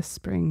off this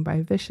spring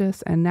by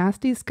vicious and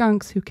nasty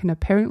skunks who can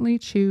apparently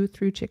chew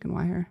through chicken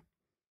wire.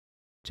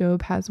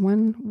 Job has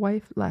 1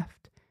 wife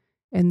left,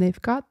 and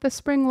they've got the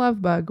spring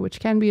love bug, which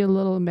can be a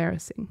little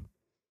embarrassing.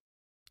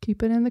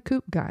 Keep it in the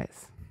coop,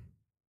 guys.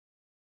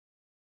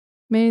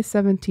 May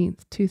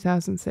 17th,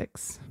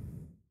 2006.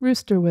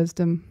 Rooster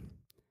wisdom.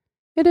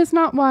 It is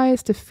not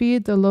wise to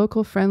feed the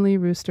local friendly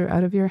rooster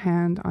out of your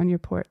hand on your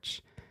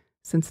porch,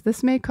 since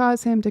this may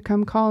cause him to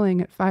come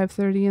calling at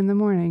 5:30 in the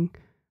morning,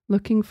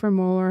 looking for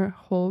more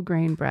whole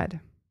grain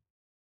bread.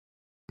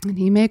 And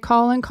he may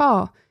call and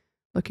call,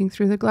 looking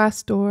through the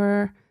glass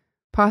door,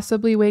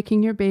 possibly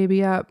waking your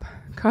baby up,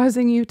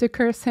 causing you to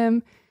curse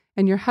him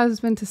and your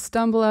husband to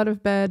stumble out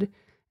of bed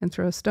and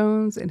throw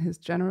stones in his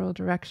general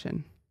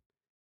direction.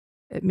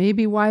 It may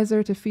be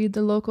wiser to feed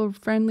the local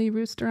friendly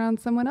rooster on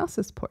someone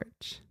else's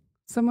porch,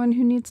 someone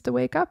who needs to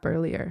wake up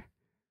earlier.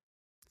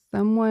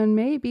 Someone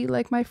maybe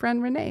like my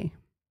friend Renee.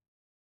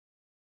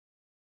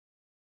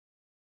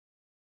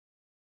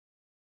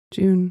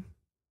 June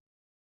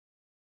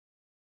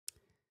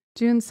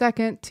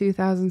 2nd,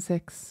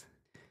 2006.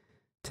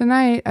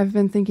 Tonight, I've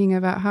been thinking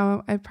about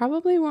how I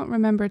probably won't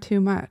remember too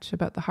much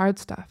about the hard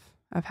stuff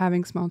of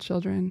having small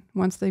children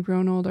once they've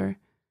grown older.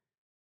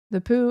 The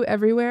poo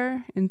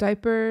everywhere, in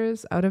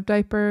diapers, out of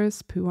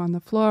diapers, poo on the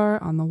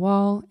floor, on the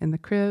wall, in the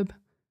crib,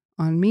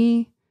 on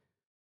me,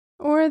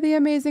 or the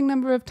amazing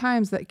number of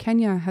times that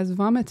Kenya has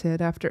vomited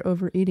after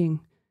overeating,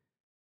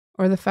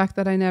 or the fact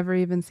that I never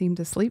even seem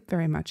to sleep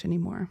very much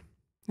anymore,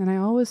 and I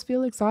always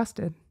feel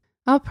exhausted.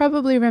 I'll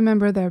probably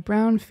remember their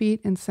brown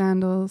feet in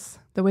sandals,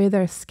 the way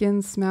their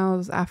skin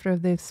smells after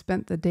they've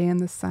spent the day in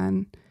the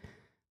sun,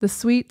 the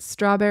sweet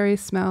strawberry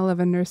smell of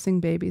a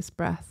nursing baby's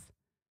breath,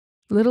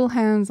 little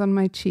hands on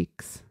my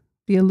cheeks,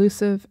 the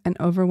elusive and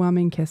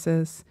overwhelming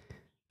kisses,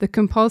 the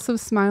compulsive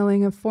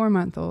smiling of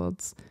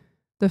 4-month-olds,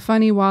 the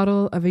funny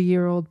waddle of a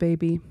year-old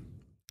baby,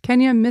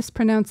 Kenya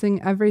mispronouncing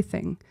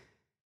everything,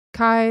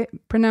 Kai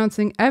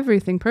pronouncing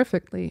everything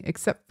perfectly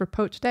except for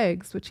poached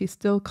eggs, which he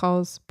still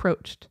calls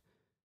proached.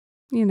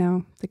 You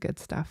know, the good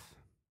stuff.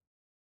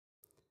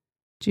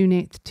 June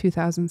 8th,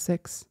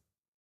 2006.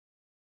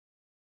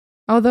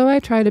 Although I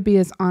try to be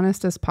as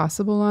honest as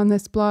possible on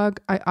this blog,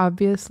 I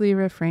obviously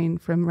refrain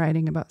from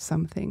writing about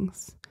some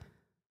things.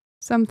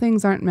 Some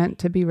things aren't meant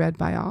to be read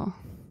by all.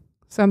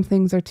 Some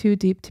things are too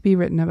deep to be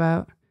written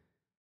about.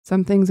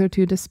 Some things are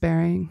too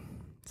despairing.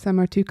 Some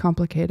are too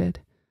complicated.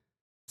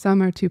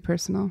 Some are too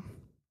personal.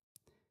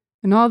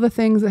 And all the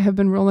things that have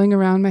been rolling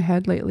around my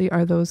head lately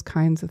are those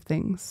kinds of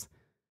things.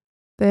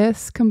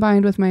 This,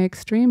 combined with my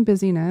extreme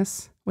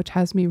busyness, which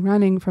has me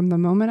running from the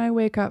moment I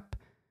wake up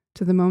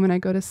to the moment I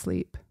go to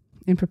sleep,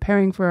 in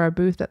preparing for our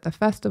booth at the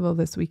festival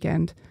this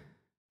weekend,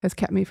 has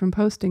kept me from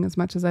posting as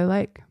much as I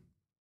like.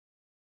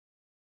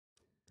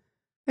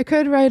 I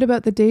could write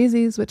about the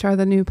daisies, which are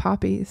the new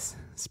poppies,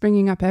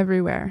 springing up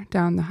everywhere,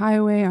 down the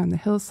highway, on the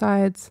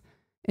hillsides,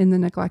 in the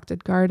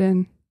neglected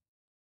garden.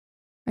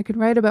 I could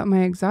write about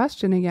my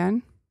exhaustion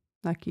again.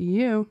 Lucky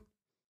you.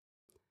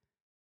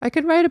 I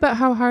could write about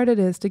how hard it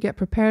is to get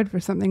prepared for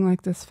something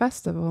like this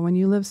festival when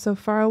you live so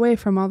far away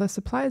from all the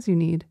supplies you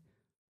need.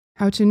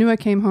 How Chinua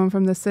came home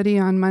from the city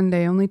on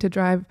Monday only to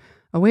drive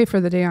away for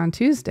the day on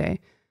Tuesday,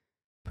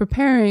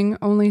 preparing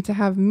only to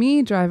have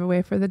me drive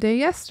away for the day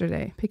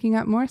yesterday, picking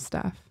up more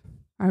stuff.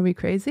 Are we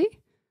crazy?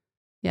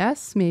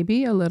 Yes,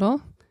 maybe a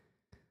little.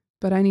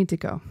 But I need to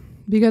go,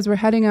 because we're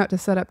heading out to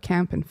set up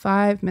camp in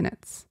 5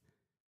 minutes.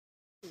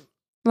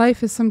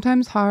 Life is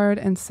sometimes hard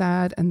and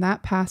sad, and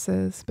that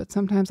passes, but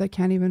sometimes I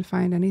can't even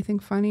find anything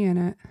funny in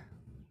it.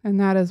 And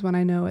that is when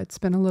I know it's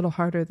been a little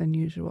harder than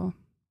usual.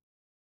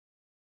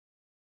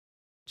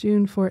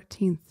 June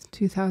 14th,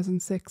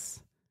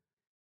 2006.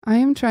 I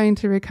am trying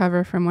to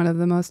recover from one of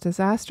the most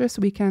disastrous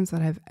weekends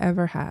that I've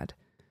ever had.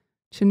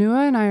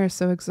 Chinua and I are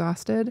so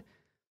exhausted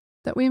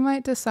that we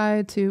might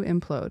decide to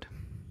implode.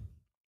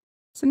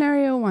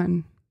 Scenario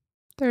 1,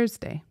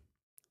 Thursday.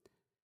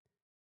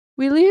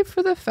 We leave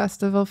for the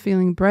festival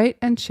feeling bright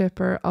and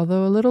chipper,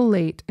 although a little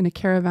late, in a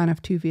caravan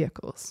of 2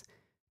 vehicles.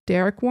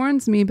 Derek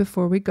warns me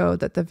before we go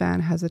that the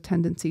van has a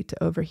tendency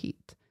to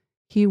overheat.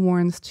 He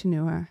warns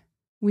Chinua.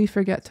 We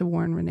forget to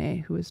warn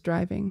Renee, who is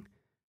driving.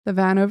 The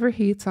van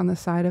overheats on the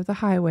side of the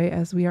highway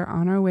as we are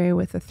on our way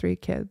with the 3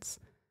 kids.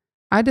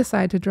 I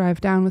decide to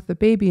drive down with the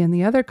baby in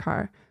the other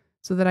car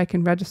so that I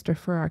can register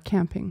for our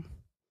camping.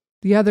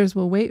 The others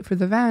will wait for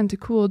the van to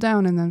cool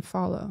down and then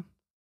follow.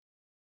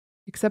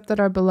 Except that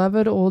our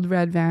beloved old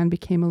red van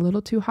became a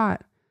little too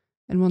hot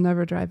and will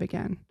never drive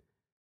again.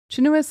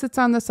 Chinua sits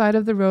on the side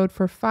of the road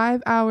for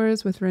 5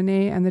 hours with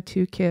Renee and the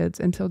 2 kids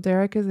until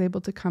Derek is able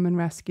to come and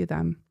rescue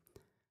them.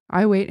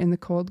 I wait in the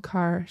cold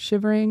car,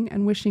 shivering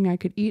and wishing I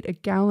could eat a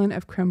gallon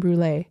of creme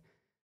brulee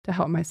to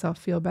help myself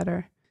feel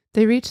better.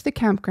 They reach the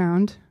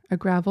campground, a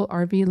gravel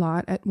RV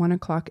lot, at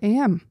 1:00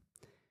 a.m.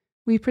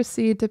 We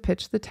proceed to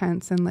pitch the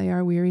tents and lay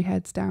our weary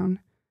heads down.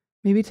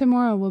 Maybe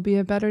tomorrow will be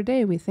a better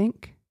day, we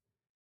think.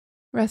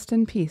 Rest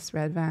in peace,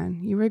 Red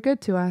Van. You were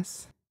good to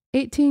us.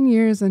 18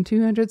 years and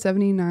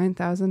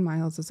 279,000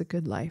 miles is a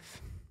good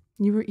life.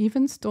 You were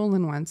even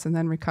stolen once and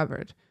then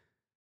recovered.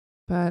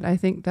 But I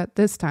think that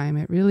this time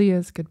it really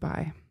is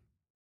goodbye.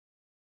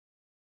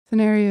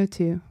 Scenario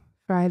 2,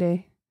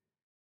 Friday.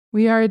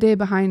 We are a day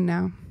behind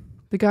now.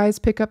 The guys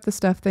pick up the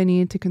stuff they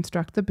need to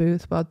construct the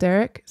booth while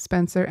Derek,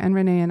 Spencer, and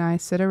Renee and I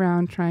sit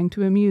around trying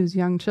to amuse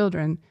young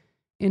children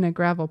in a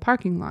gravel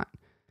parking lot.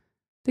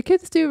 The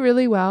kids do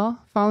really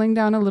well, falling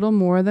down a little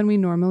more than we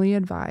normally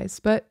advise,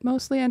 but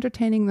mostly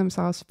entertaining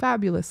themselves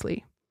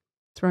fabulously,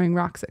 throwing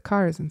rocks at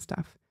cars and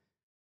stuff.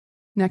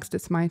 Next,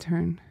 it's my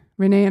turn.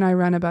 Renee and I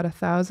run about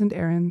 1,000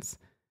 errands,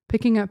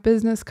 picking up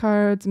business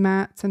cards,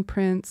 mats, and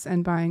prints,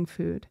 and buying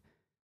food.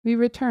 We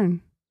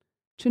return.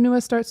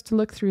 Chinua starts to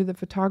look through the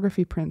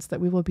photography prints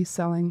that we will be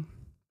selling.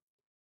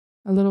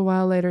 A little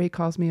while later, he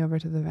calls me over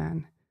to the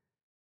van.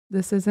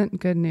 This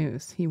isn't good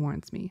news, he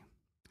warns me.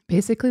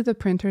 Basically, the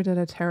printer did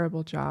a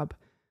terrible job.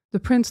 The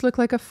prints look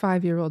like a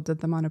 5-year-old did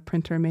them on a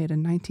printer made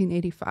in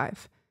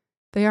 1985.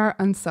 They are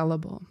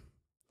unsellable.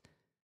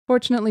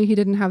 Fortunately, he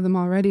didn't have them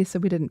already, so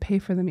we didn't pay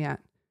for them yet.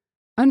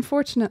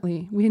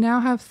 Unfortunately, we now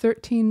have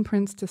 13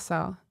 prints to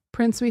sell,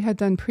 prints we had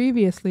done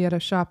previously at a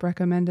shop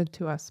recommended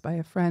to us by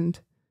a friend.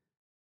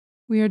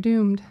 We are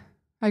doomed.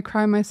 I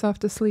cry myself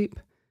to sleep.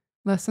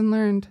 Lesson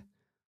learned.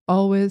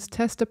 Always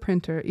test a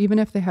printer, even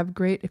if they have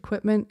great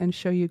equipment and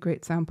show you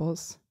great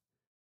samples.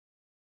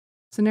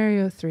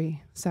 Scenario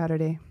 3,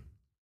 Saturday.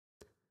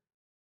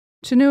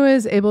 Chinua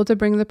is able to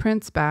bring the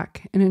prints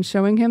back, and in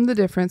showing him the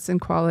difference in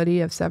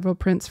quality of several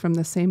prints from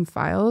the same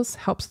files,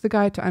 helps the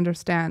guy to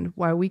understand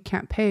why we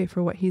can't pay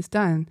for what he's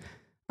done.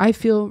 I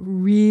feel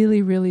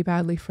really, really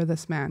badly for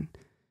this man,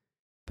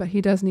 but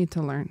he does need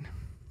to learn.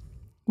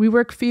 We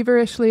work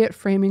feverishly at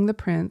framing the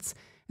prints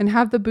and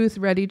have the booth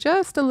ready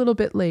just a little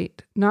bit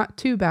late, not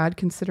too bad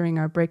considering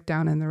our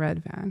breakdown in the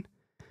red van.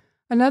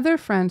 Another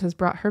friend has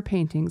brought her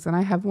paintings, and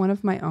I have one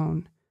of my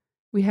own.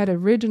 We had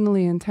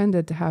originally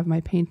intended to have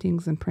my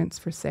paintings and prints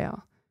for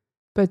sale,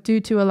 but due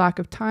to a lack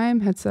of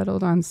time, had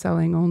settled on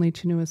selling only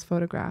Chinua's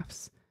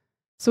photographs.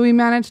 So we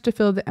managed to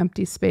fill the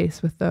empty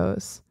space with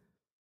those.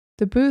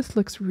 The booth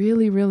looks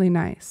really, really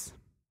nice.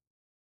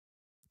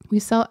 We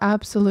sell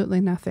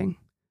absolutely nothing.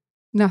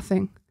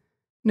 Nothing.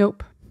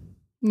 Nope.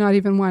 Not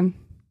even one.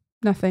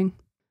 Nothing.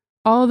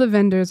 All the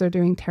vendors are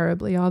doing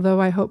terribly, although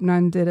I hope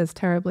none did as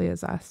terribly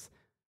as us.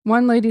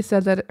 One lady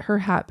said that her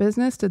hat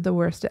business did the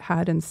worst it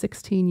had in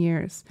 16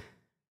 years.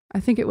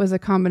 I think it was a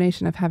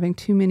combination of having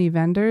too many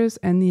vendors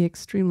and the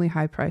extremely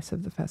high price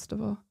of the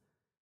festival.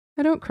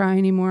 I don't cry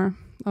anymore,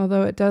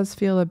 although it does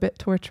feel a bit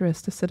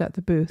torturous to sit at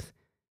the booth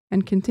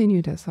and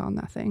continue to sell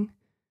nothing.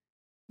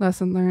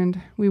 Lesson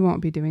learned, we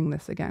won't be doing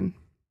this again.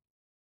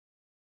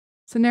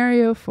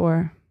 Scenario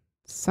 4,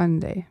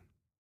 Sunday.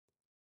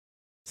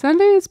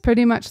 Sunday is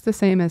pretty much the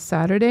same as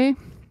Saturday.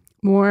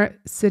 More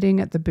sitting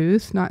at the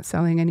booth, not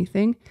selling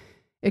anything,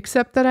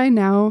 except that I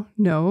now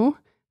know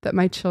that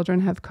my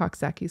children have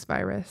Coxsackie's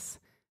virus.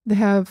 They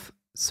have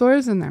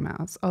sores in their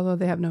mouths, although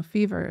they have no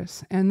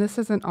fevers, and this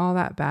isn't all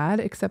that bad,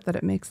 except that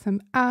it makes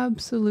them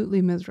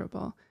absolutely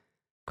miserable.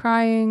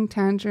 Crying,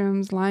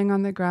 tantrums, lying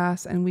on the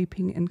grass, and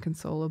weeping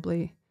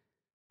inconsolably.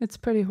 It's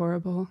pretty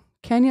horrible.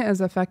 Kenya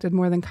is affected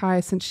more than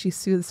Kai since she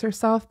soothes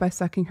herself by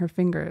sucking her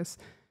fingers,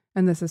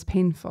 and this is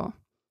painful.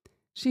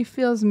 She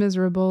feels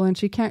miserable and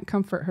she can't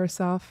comfort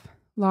herself.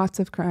 Lots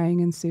of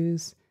crying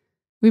ensues.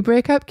 We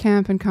break up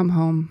camp and come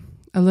home.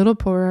 A little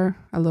poorer,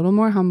 a little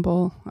more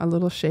humble, a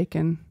little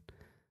shaken.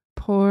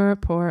 Poor,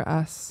 poor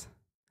us.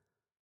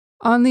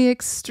 On the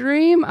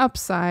extreme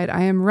upside,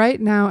 I am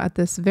right now at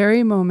this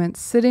very moment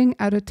sitting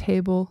at a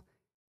table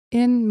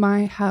in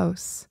my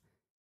house,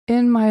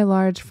 in my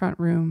large front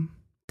room.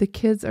 The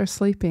kids are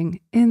sleeping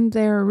in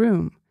their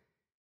room.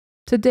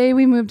 Today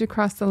we moved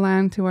across the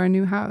land to our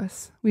new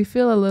house. We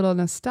feel a little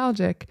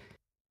nostalgic.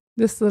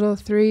 This little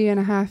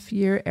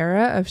 3.5-year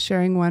era of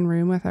sharing one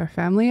room with our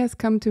family has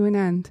come to an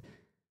end.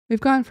 We've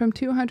gone from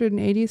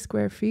 280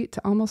 square feet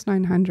to almost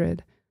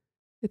 900.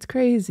 It's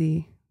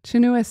crazy.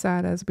 Chinua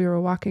said as we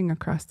were walking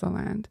across the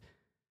land.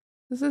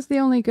 This is the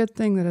only good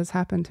thing that has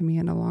happened to me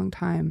in a long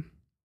time.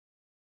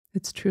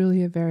 It's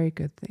truly a very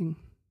good thing.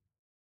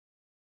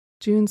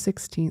 June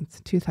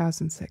 16th,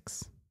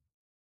 2006.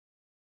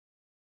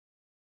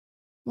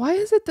 Why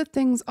is it that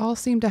things all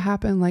seem to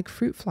happen like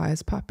fruit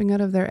flies popping out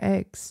of their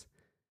eggs?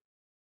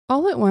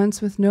 All at once,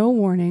 with no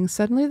warning,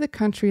 suddenly the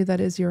country that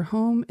is your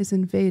home is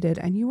invaded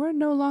and you are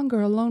no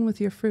longer alone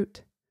with your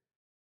fruit.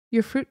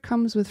 Your fruit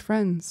comes with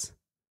friends.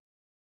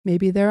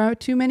 Maybe there are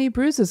too many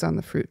bruises on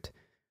the fruit.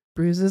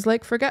 Bruises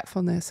like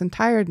forgetfulness and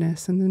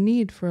tiredness and the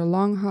need for a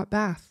long hot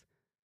bath.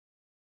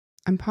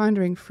 I'm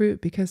pondering fruit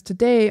because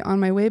today,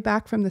 on my way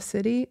back from the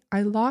city,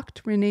 I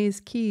locked Renee's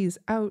keys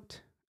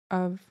out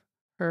of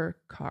her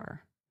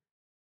car.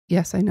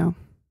 Yes, I know.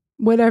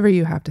 Whatever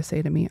you have to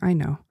say to me, I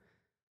know.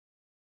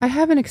 I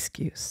have an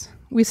excuse.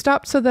 We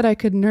stopped so that I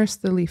could nurse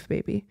the leaf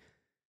baby,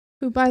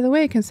 who, by the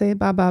way, can say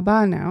ba ba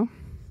ba now,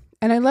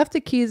 and I left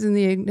the keys in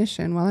the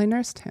ignition while I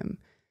nursed him.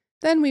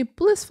 Then we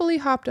blissfully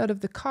hopped out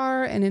of the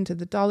car and into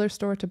the dollar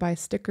store to buy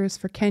stickers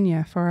for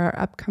Kenya for our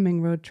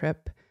upcoming road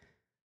trip.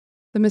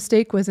 The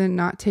mistake was in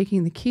not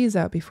taking the keys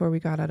out before we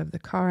got out of the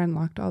car and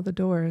locked all the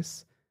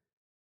doors.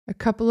 A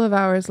couple of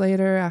hours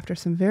later, after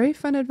some very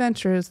fun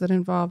adventures that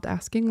involved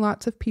asking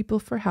lots of people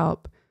for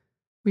help,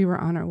 we were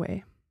on our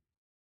way.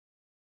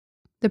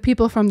 The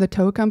people from the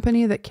tow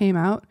company that came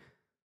out,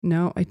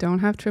 no, I don't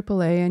have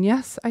AAA, and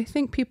yes, I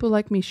think people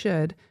like me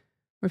should,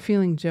 were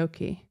feeling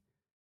jokey.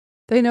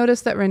 They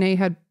noticed that Renee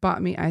had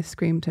bought me ice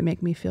cream to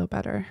make me feel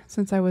better,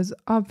 since I was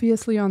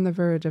obviously on the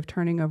verge of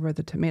turning over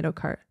the tomato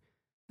cart,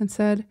 and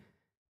said,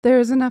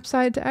 "There's an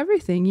upside to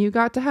everything. You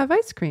got to have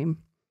ice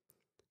cream."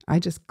 I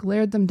just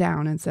glared them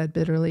down and said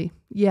bitterly,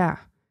 "Yeah,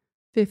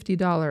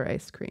 $50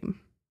 ice cream."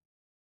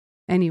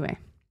 Anyway,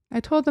 I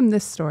told them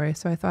this story,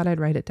 so I thought I'd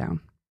write it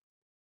down.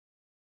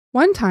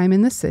 One time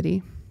in the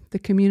city, the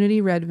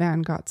community red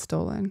van got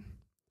stolen.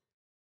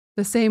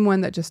 The same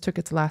one that just took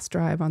its last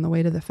drive on the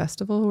way to the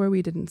festival where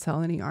we didn't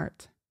sell any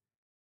art.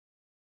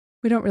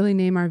 We don't really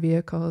name our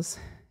vehicles.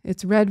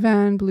 It's red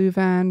van, blue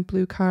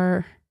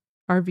car,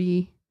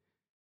 RV.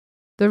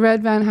 The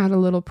red van had a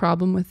little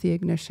problem with the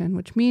ignition,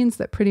 which means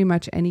that pretty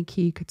much any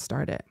key could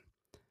start it.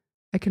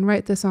 I can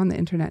write this on the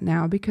internet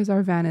now because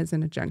our van is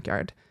in a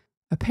junkyard.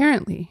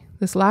 Apparently,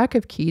 this lack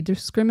of key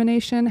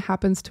discrimination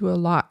happens to a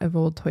lot of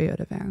old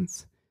Toyota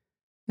vans.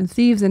 And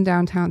thieves in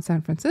downtown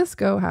San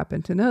Francisco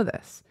happen to know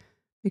this,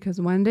 because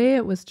one day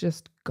it was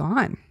just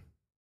gone.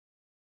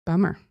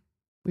 Bummer.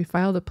 We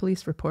filed a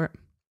police report.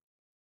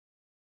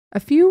 A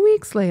few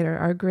weeks later,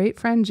 our great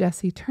friend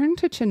Jesse turned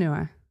to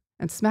Chinua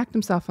and smacked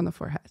himself on the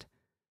forehead.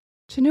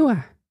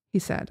 "Chinua," he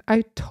said,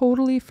 "I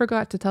totally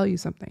forgot to tell you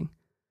something."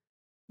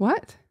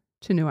 "What?"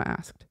 Chinua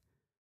asked.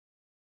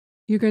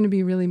 "You're going to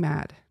be really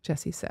mad,"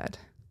 Jesse said,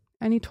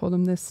 and he told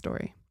him this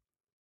story.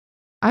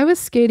 "I was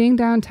skating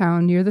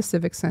downtown near the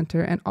Civic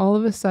Center, and all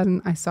of a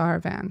sudden I saw our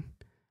van.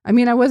 I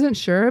mean, I wasn't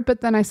sure,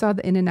 but then I saw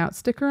the In-N-Out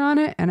sticker on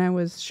it, and I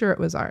was sure it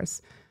was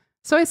ours.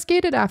 So I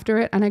skated after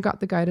it, and I got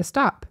the guy to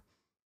stop.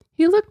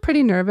 He looked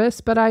pretty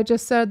nervous, but I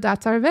just said,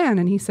 'That's our van,'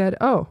 and he said,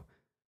 'Oh,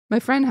 my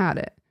friend had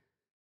it.'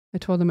 I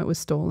told him it was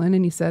stolen,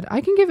 and he said,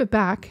 'I can give it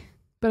back,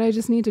 but I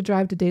just need to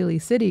drive to Daly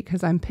City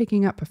because I'm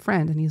picking up a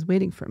friend, and he's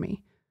waiting for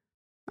me.'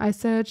 I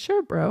said,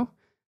 'Sure, bro.'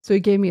 So he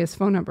gave me his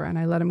phone number, and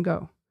I let him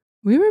go.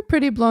 We were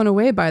pretty blown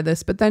away by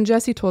this, but then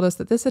Jesse told us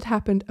that this had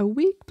happened a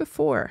week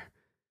before.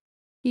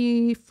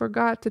 He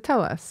forgot to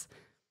tell us.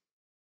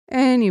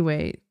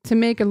 Anyway, to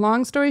make a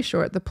long story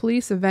short, the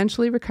police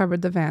eventually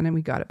recovered the van and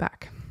we got it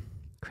back.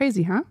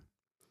 Crazy, huh?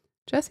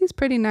 Jesse's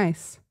pretty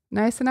nice.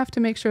 Nice enough to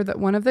make sure that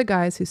one of the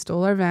guys who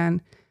stole our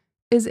van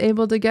is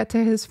able to get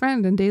to his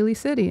friend in Daly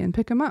City and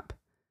pick him up.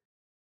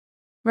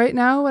 Right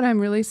now, what I'm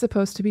really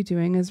supposed to be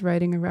doing is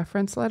writing a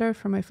reference letter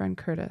for my friend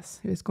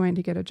Curtis, who is going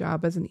to get a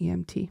job as an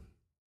EMT.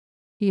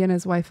 He and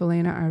his wife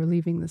Elena are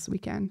leaving this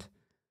weekend,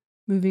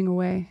 moving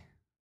away.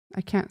 I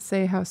can't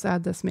say how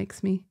sad this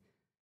makes me.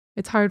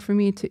 It's hard for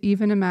me to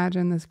even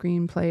imagine this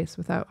green place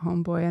without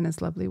Homeboy and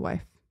his lovely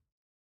wife.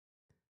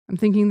 I'm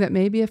thinking that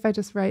maybe if I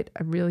just write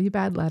a really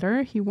bad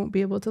letter, he won't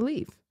be able to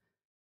leave.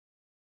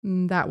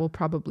 That will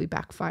probably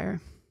backfire.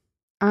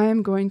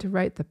 I'm going to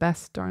write the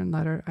best darn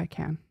letter I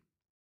can.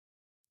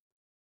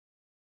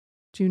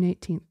 June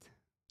 18th,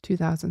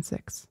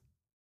 2006.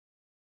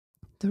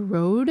 The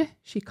road,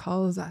 she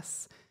calls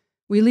us.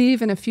 We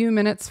leave in a few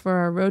minutes for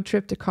our road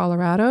trip to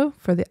Colorado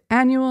for the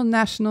annual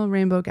National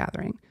Rainbow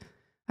Gathering.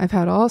 I've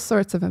had all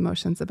sorts of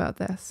emotions about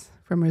this,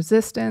 from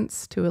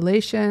resistance to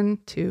elation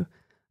to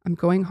I'm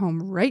going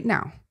home right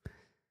now.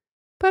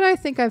 But I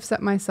think I've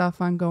set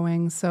myself on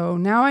going, so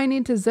now I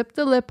need to zip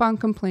the lip on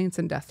complaints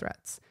and death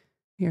threats.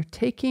 We are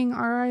taking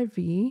our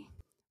RV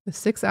with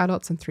 6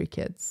 adults and 3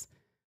 kids.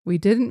 We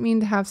didn't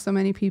mean to have so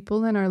many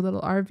people in our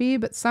little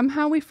RV, but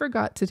somehow we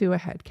forgot to do a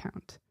head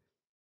count.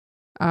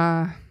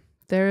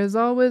 There is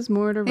always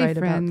more to write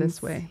about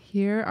this way.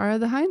 Here are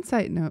the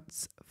hindsight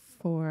notes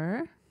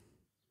for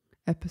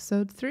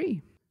episode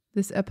 3.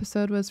 This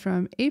episode was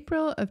from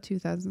April of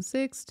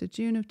 2006 to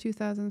June of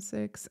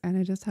 2006, and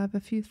I just have a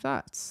few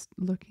thoughts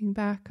looking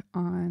back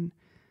on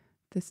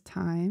this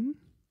time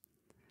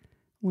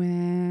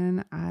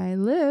when I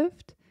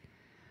lived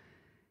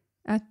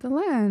at the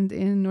land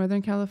in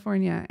Northern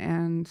California,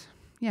 and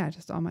yeah,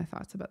 just all my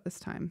thoughts about this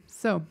time.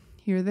 So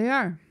here they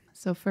are.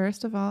 So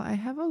first of all, I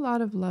have a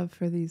lot of love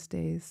for these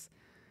days,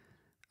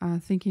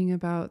 thinking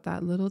about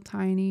that little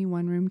tiny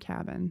one-room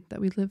cabin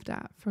that we lived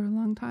at for a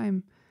long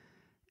time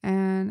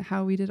and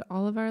how we did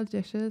all of our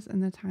dishes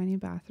in the tiny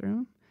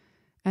bathroom.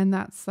 And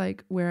that's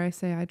like where I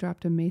say I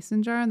dropped a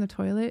mason jar in the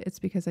toilet. It's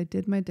because I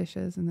did my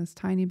dishes in this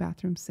tiny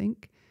bathroom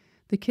sink.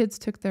 The kids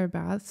took their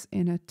baths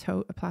in a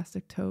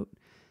plastic tote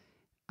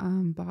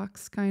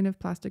box, kind of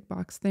plastic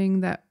box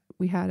thing that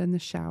we had in the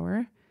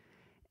shower.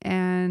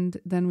 And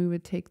then we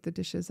would take the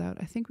dishes out.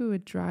 I think we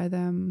would dry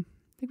them.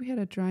 I think we had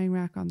a drying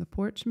rack on the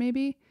porch,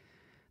 maybe.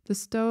 The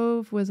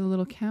stove was a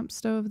little camp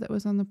stove that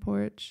was on the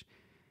porch.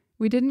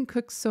 We didn't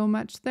cook so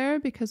much there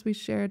because we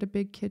shared a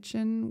big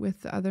kitchen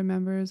with the other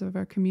members of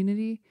our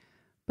community.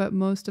 But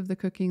most of the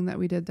cooking that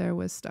we did there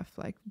was stuff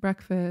like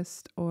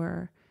breakfast,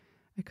 or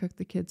I cooked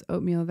the kids'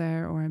 oatmeal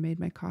there, or I made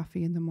my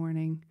coffee in the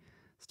morning,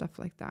 stuff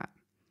like that.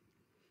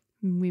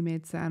 We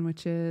made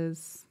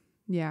sandwiches.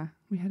 Yeah,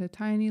 we had a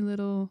tiny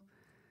little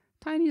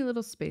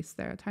space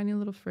there, a tiny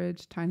little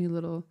fridge, tiny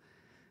little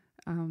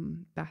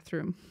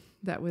bathroom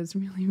that was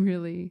really,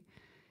 really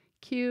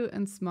cute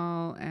and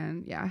small.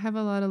 And yeah, I have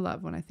a lot of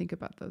love when I think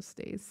about those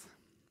days.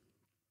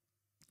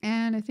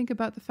 And I think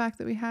about the fact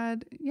that we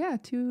had,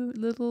 2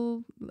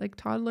 little like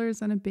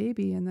toddlers and a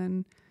baby, and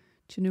then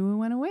Chinua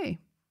went away,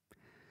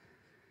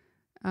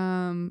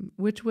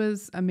 which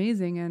was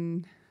amazing.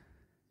 And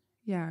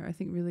I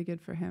think really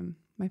good for him.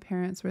 My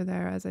parents were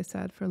there, as I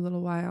said, for a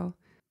little while.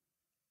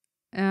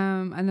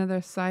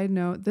 Another side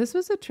note, this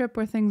was a trip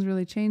where things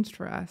really changed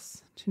for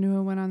us.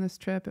 Chinua went on this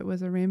trip. It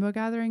was a rainbow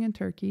gathering in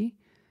Turkey.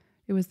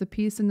 It was the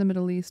Peace in the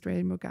Middle East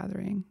rainbow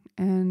gathering.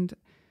 And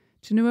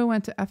Chinua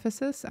went to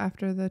Ephesus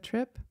after the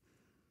trip.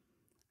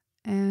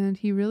 And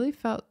he really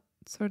felt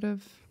sort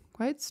of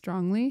quite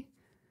strongly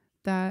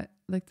that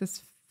like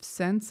this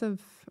sense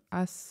of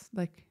us,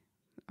 like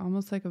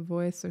almost like a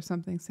voice or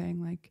something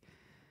saying like,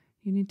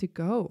 you need to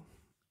go.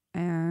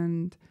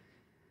 And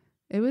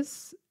it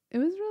was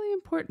really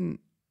important.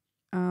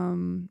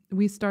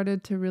 We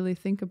started to really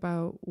think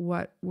about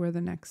what were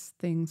the next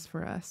things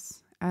for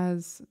us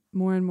as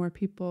more and more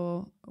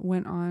people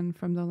went on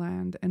from the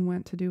land and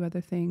went to do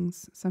other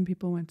things. Some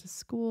people went to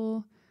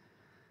school.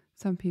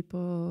 Some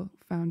people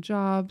found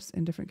jobs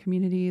in different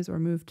communities or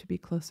moved to be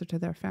closer to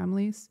their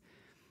families.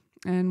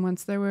 And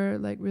once there were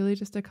like really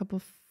just a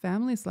couple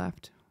families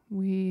left,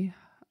 we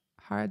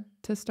had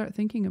to start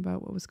thinking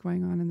about what was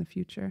going on in the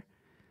future.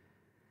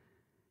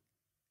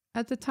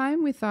 At the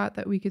time, we thought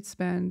that we could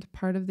spend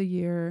part of the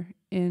year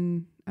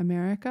in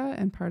America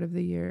and part of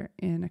the year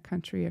in a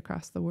country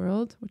across the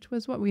world, which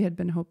was what we had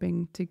been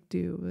hoping to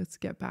do, was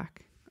get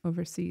back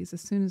overseas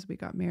as soon as we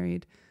got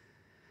married.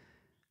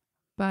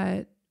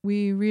 But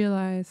we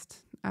realized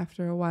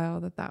after a while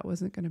that that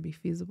wasn't going to be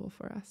feasible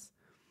for us.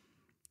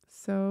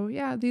 So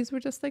these were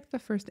just like the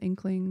first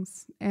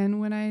inklings. And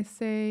when I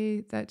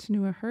say that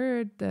Chinua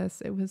heard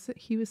this,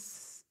 he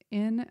was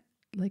in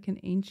like an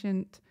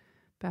ancient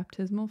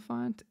baptismal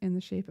font in the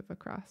shape of a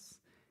cross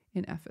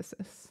in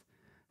Ephesus.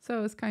 So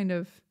it was kind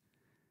of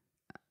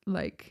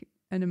like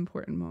an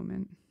important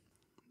moment.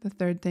 The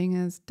third thing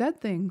is dead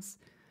things.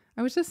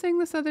 I was just saying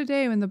this other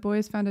day when the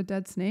boys found a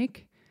dead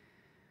snake.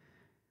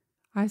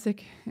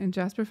 Isaac and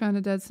Jasper found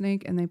a dead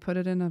snake and they put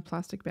it in a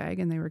plastic bag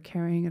and they were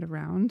carrying it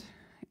around.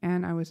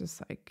 And I was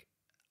just like,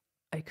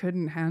 I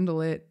couldn't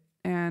handle it.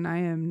 And I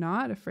am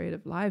not afraid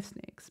of live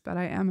snakes, but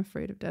I am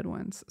afraid of dead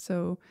ones.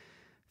 So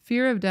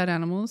fear of dead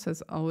animals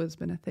has always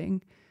been a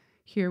thing.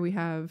 Here we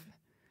have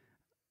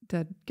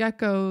dead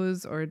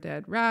geckos or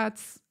dead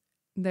rats.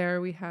 There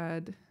we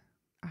had,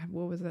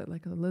 what was it,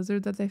 like a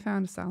lizard that they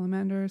found, a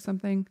salamander or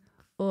something.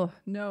 Oh,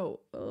 no.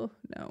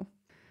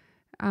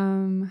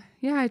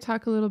 I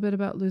talk a little bit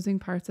about losing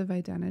parts of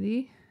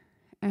identity.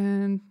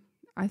 And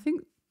I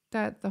think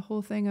that the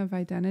whole thing of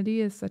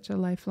identity is such a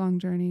lifelong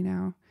journey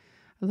now.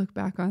 I look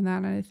back on that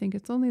and I think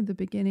it's only the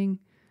beginning.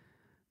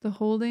 The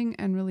holding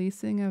and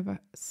releasing of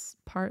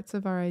parts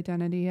of our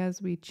identity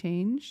as we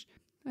change.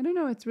 I don't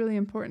know, it's really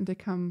important to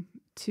come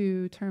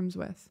to terms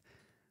with.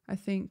 I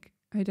think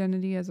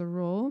identity as a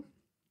role,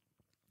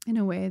 in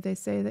a way, they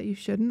say that you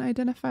shouldn't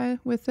identify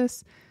with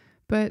this,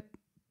 but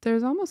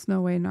there's almost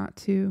no way not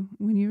to.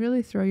 When you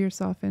really throw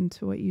yourself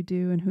into what you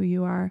do and who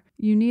you are,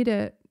 you need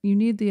it. You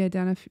need the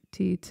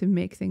identity to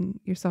make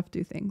yourself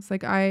do things.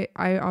 Like I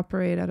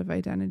operate out of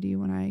identity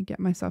when I get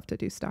myself to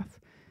do stuff.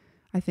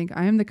 I think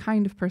I am the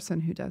kind of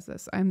person who does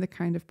this. I'm the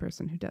kind of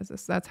person who does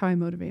this. That's how I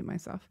motivate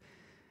myself.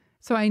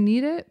 So I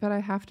need it, but I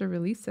have to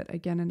release it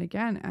again and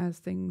again as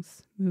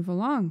things move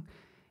along.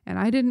 And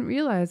I didn't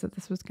realize that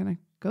this was going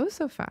to go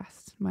so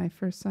fast. My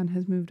first son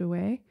has moved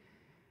away.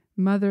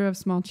 Mother of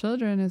small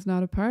children is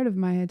not a part of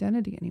my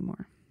identity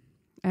anymore.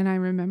 And I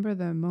remember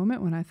the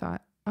moment when I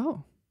thought,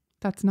 oh,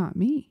 that's not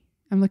me.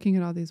 I'm looking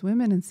at all these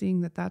women and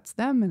seeing that that's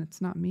them and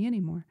it's not me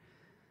anymore.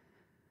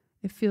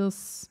 It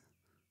feels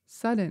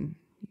sudden,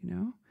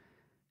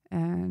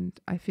 and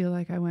I feel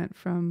like I went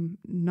from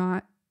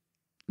not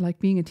like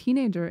being a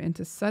teenager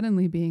into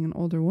suddenly being an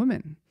older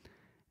woman.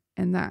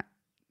 And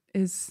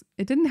it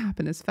didn't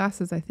happen as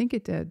fast as I think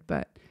it did,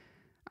 but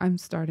I'm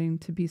starting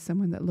to be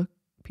someone that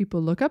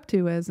people look up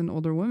to as an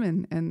older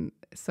woman. And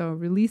so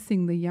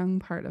releasing the young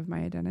part of my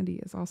identity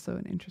is also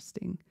an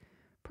interesting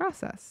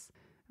process.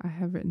 I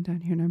have written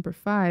down here number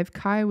 5.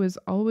 Kai was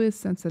always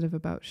sensitive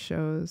about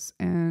shows,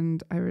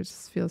 and I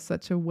just feel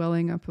such a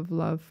welling up of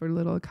love for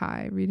little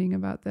Kai reading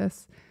about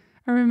this.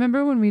 I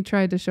remember when we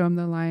tried to show him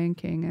The Lion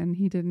King, and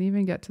he didn't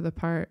even get to the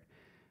part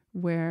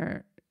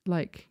where,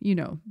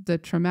 the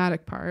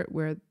traumatic part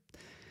where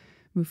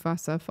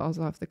Mufasa falls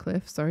off the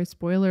cliff. Sorry,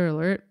 spoiler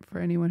alert for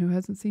anyone who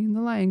hasn't seen The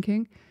Lion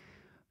King.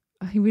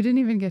 We didn't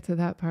even get to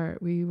that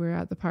part. We were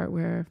at the part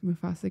where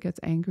Mufasa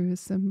gets angry with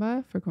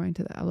Simba for going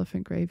to the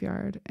elephant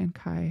graveyard, and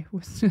Kai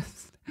was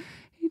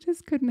he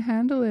just couldn't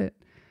handle it.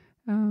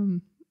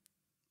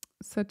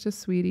 Such a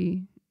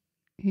sweetie.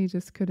 He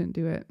just couldn't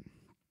do it.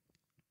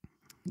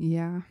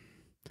 Yeah,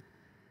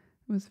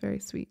 it was very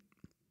sweet.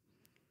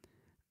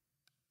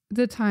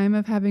 The time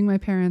of having my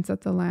parents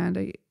at the land,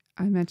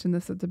 I mentioned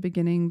this at the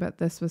beginning, but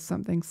this was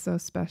something so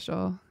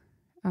special.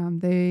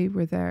 They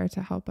were there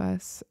to help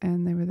us,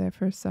 and they were there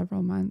for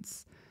several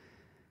months,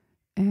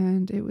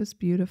 and it was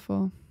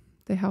beautiful.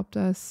 They helped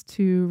us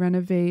to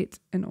renovate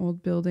an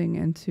old building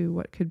into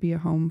what could be a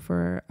home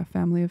for a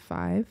family of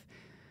 5.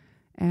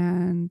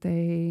 And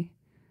they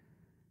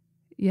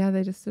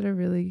just did a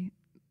really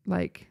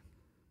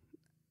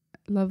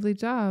lovely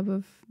job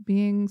of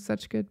being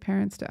such good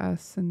parents to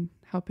us and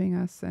helping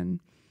us and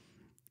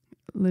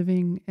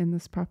living in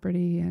this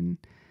property. And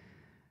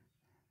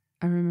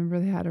I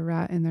remember they had a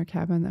rat in their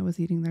cabin that was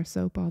eating their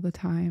soap all the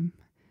time.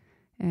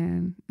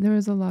 And there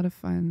was a lot of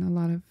fun, a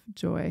lot of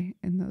joy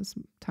in those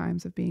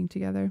times of being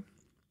together.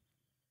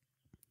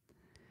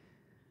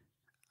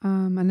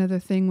 Another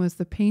thing was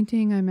the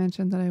painting. I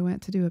mentioned that I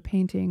went to do a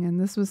painting, and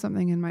this was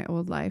something in my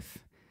old life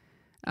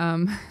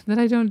that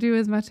I don't do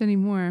as much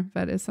anymore,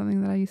 but it's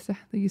something that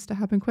used to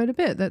happen quite a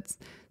bit. That's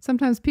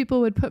sometimes people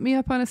would put me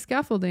up on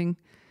scaffolding,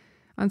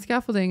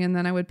 and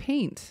then I would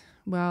paint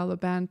while a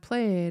band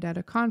played at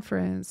a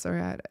conference or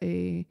at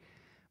a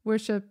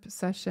worship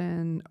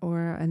session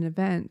or an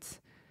event.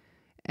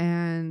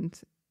 And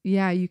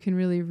you can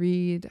really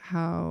read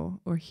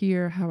or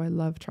hear how I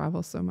love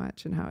travel so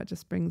much and how it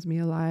just brings me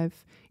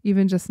alive.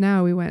 Even just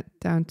now, we went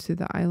down to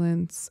the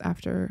islands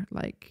after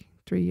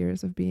 3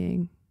 years of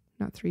being,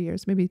 not 3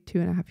 years, maybe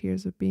 2.5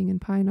 years of being in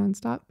Pi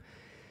nonstop.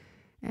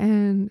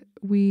 And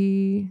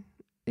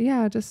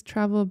just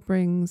travel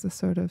brings a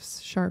sort of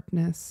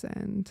sharpness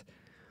and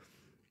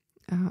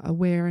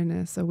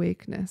awareness,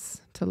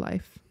 awakeness to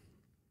life.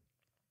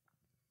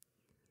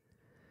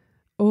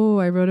 Oh,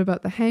 I wrote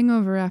about the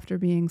hangover after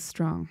being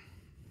strong.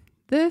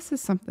 This is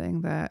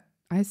something that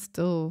I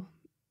still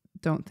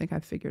don't think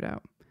I've figured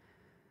out.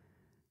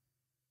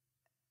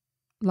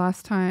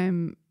 Last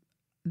time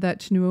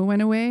that Chinua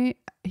went away,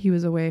 he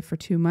was away for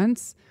 2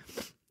 months.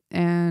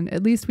 And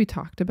at least we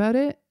talked about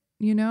it,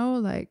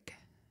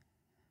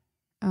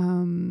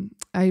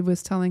 I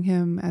was telling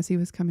him as he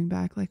was coming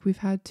back, we've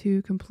had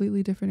 2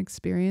 completely different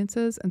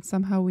experiences and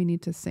somehow we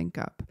need to sync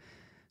up.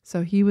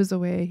 So he was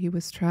away, he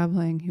was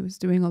traveling, he was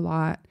doing a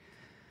lot,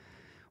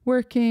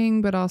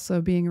 working, but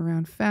also being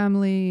around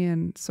family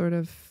and sort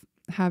of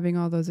having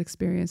all those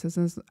experiences.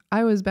 And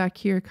I was back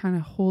here kind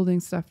of holding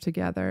stuff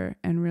together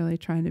and really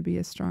trying to be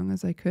as strong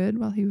as I could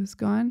while he was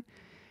gone.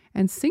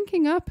 And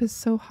syncing up is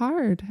so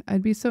hard.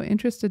 I'd be so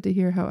interested to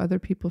hear how other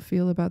people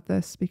feel about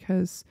this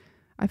because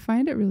I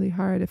find it really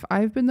hard. If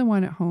I've been the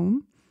one at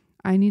home,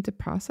 I need to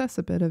process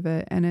a bit of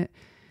it. And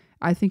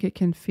I think it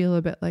can feel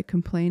a bit like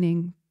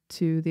complaining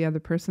to the other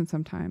person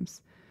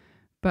sometimes.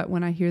 But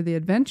when I hear the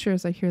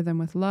adventures, I hear them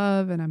with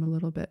love and I'm a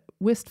little bit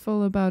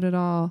wistful about it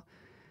all.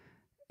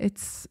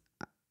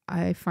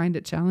 I find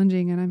it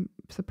challenging and I'm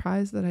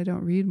surprised that I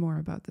don't read more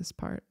about this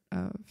part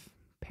of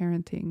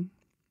parenting.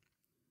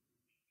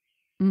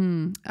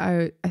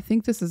 I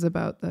think this is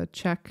about the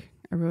check.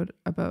 I wrote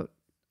about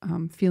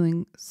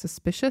feeling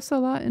suspicious a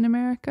lot in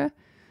America.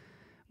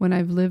 When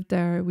I've lived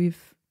there,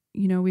 we've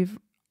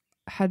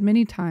had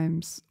many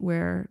times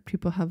where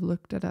people have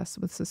looked at us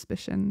with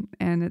suspicion,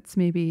 and it's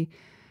maybe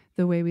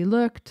the way we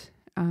looked,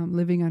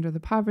 living under the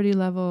poverty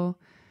level,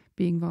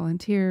 being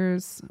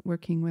volunteers,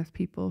 working with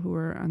people who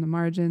are on the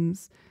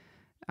margins,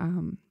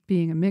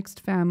 being a mixed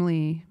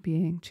family,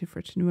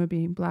 for Chinua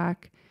being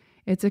Black.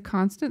 It's a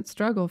constant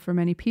struggle for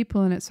many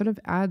people, and it sort of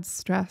adds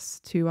stress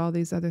to all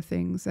these other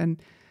things.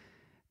 And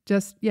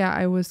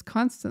I was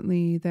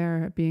constantly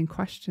there being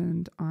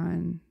questioned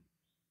on,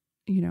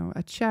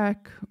 a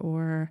check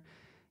or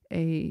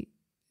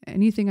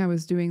anything I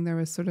was doing. There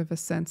was sort of a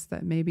sense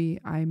that maybe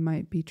I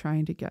might be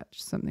trying to get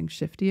something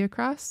shifty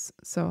across.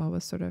 So I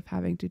was sort of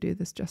having to do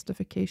this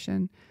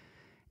justification.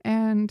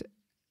 And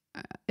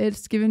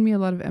it's given me a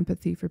lot of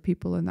empathy for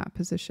people in that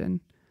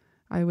position,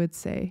 I would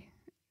say,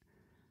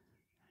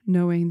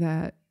 knowing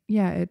that,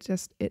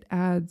 it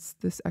adds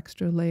this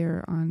extra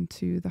layer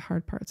onto the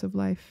hard parts of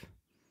life.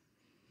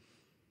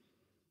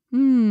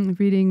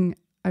 Reading,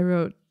 I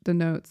wrote the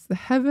notes, the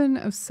heaven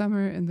of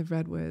summer in the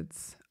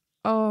redwoods.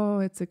 Oh,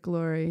 it's a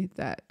glory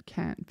that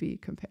can't be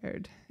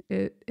compared.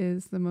 It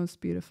is the most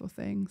beautiful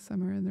thing,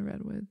 summer in the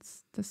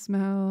redwoods. The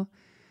smell,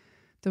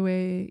 the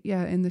way,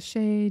 in the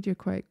shade, you're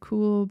quite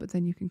cool, but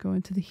then you can go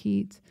into the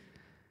heat.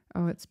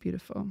 Oh, it's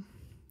beautiful.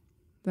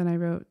 Then I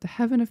wrote, the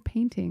heaven of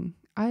painting.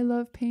 I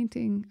love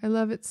painting. I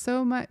love it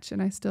so much,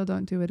 and I still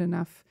don't do it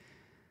enough.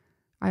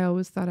 I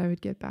always thought I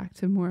would get back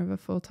to more of a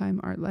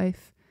full-time art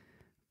life,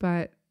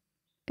 but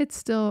it's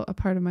still a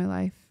part of my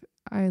life.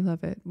 I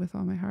love it with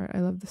all my heart. I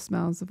love the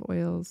smells of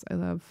oils. I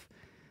love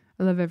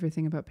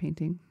everything about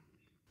painting.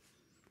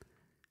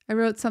 I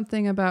wrote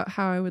something about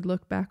how I would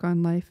look back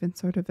on life in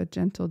sort of a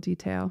gentle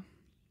detail.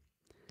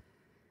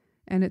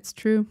 And it's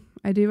true.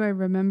 I do. I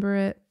remember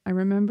it,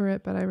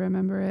 but I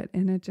remember it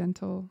in a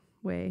gentle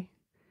way.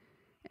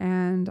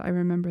 And I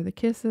remember the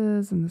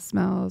kisses and the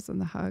smells and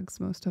the hugs,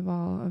 most of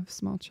all, of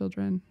small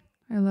children.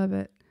 I love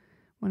it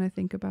when I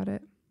think about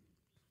it.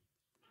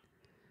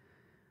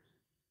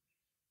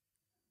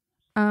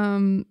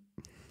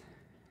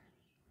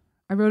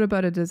 I wrote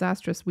about a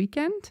disastrous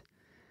weekend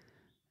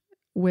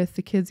with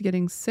the kids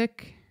getting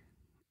sick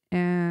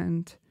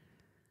and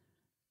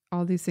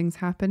all these things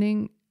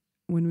happening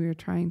when we were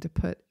trying to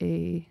put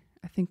a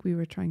I think we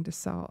were trying to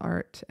sell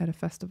art at a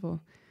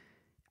festival.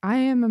 I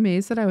am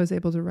amazed that I was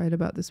able to write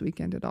about this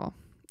weekend at all.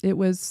 It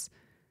was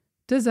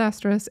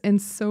disastrous in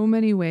so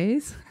many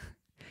ways.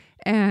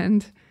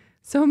 And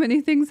so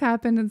many things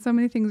happened and so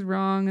many things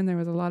wrong. And there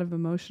was a lot of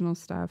emotional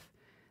stuff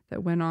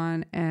that went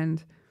on.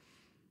 And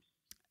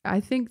I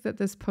think that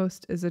this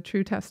post is a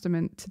true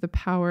testament to the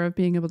power of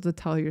being able to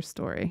tell your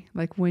story.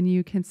 Like when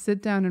you can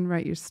sit down and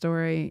write your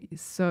story,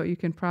 so you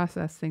can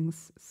process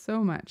things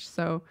so much.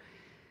 So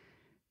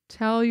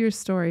tell your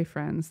story,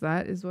 friends.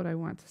 That is what I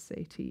want to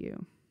say to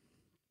you.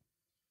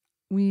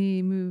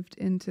 We moved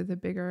into the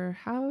bigger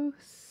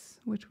house,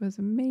 which was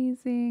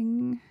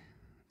amazing.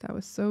 That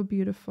was so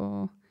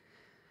beautiful.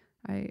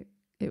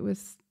 It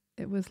was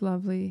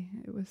lovely.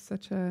 It was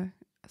such a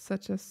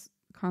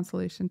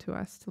consolation to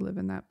us to live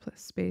in that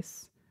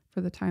space for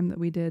the time that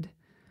we did.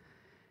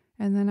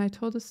 And then I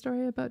told a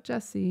story about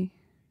Jesse.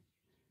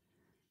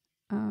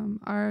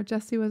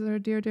 Jesse was our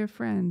dear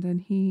friend,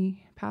 and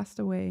he passed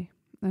away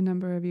a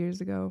number of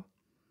years ago.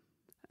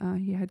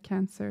 He had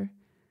cancer.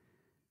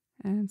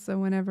 And so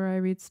whenever I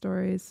read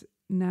stories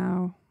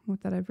now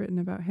that I've written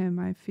about him,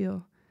 I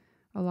feel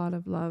a lot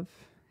of love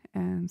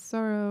and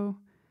sorrow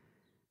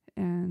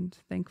and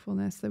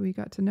thankfulness that we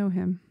got to know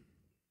him.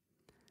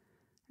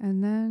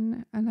 And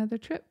then another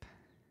trip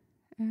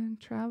and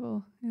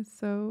travel it's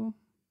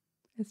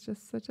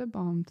just such a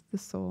balm to the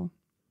soul.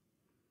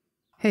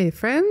 Hey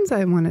friends,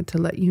 I wanted to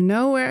let you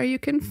know where you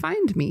can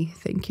find me.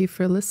 Thank you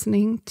for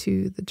listening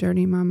to the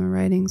Journey Mama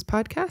Writings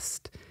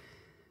podcast.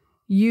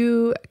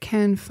 You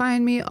can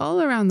find me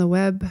all around the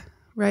web.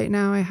 Right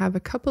now I have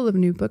a couple of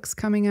new books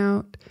coming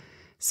out.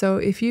 So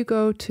if you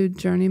go to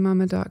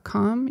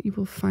journeymama.com, you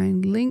will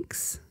find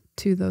links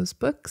to those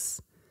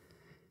books.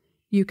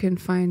 You can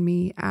find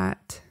me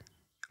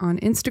on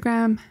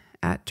Instagram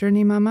at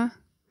Journey Mama.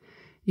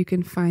 You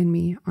can find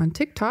me on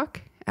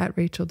TikTok at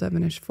Rachel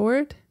Devenish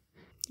Ford.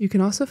 You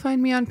can also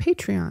find me on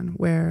Patreon,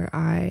 where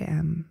I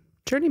am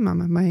Journey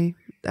Mama. My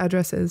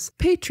address is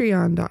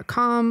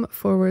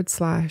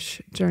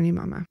patreon.com/Journey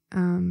Mama.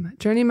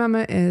 Journey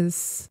Mama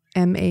is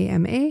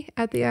MAMA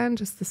at the end,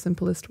 just the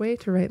simplest way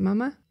to write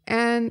mama.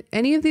 And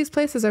any of these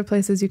places are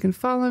places you can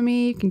follow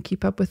me, you can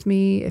keep up with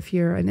me. If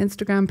you're an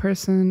Instagram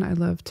person, I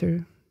love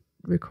to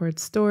record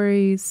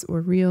stories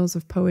or reels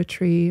of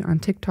poetry. On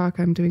TikTok,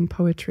 I'm doing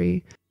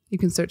poetry. You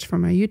can search for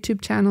my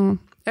YouTube channel.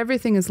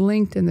 Everything is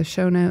linked in the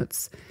show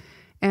notes.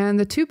 And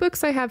the two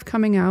books I have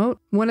coming out,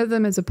 one of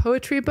them is a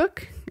poetry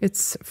book.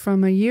 It's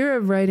from a year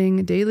of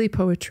writing daily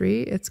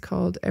poetry. It's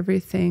called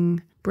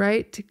Everything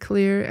Bright,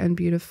 Clear, and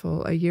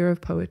Beautiful, A Year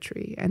of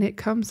Poetry. And it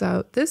comes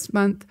out this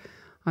month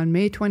on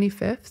May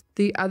 25th.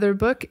 The other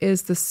book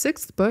is the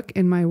 6th book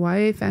in my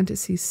YA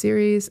fantasy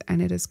series,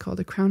 and it is called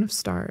A Crown of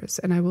Stars.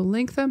 And I will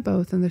link them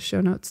both in the show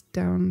notes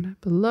down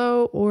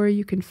below, or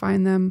you can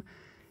find them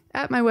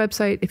at my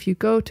website. If you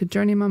go to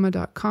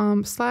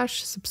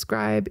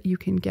journeymama.com/subscribe, you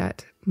can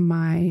get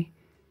my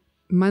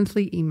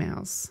monthly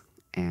emails,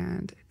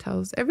 and it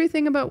tells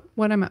everything about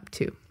what I'm up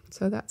to.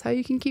 So that's how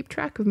you can keep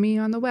track of me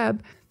on the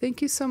web.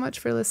 Thank you so much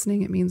for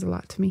listening. It means a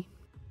lot to me.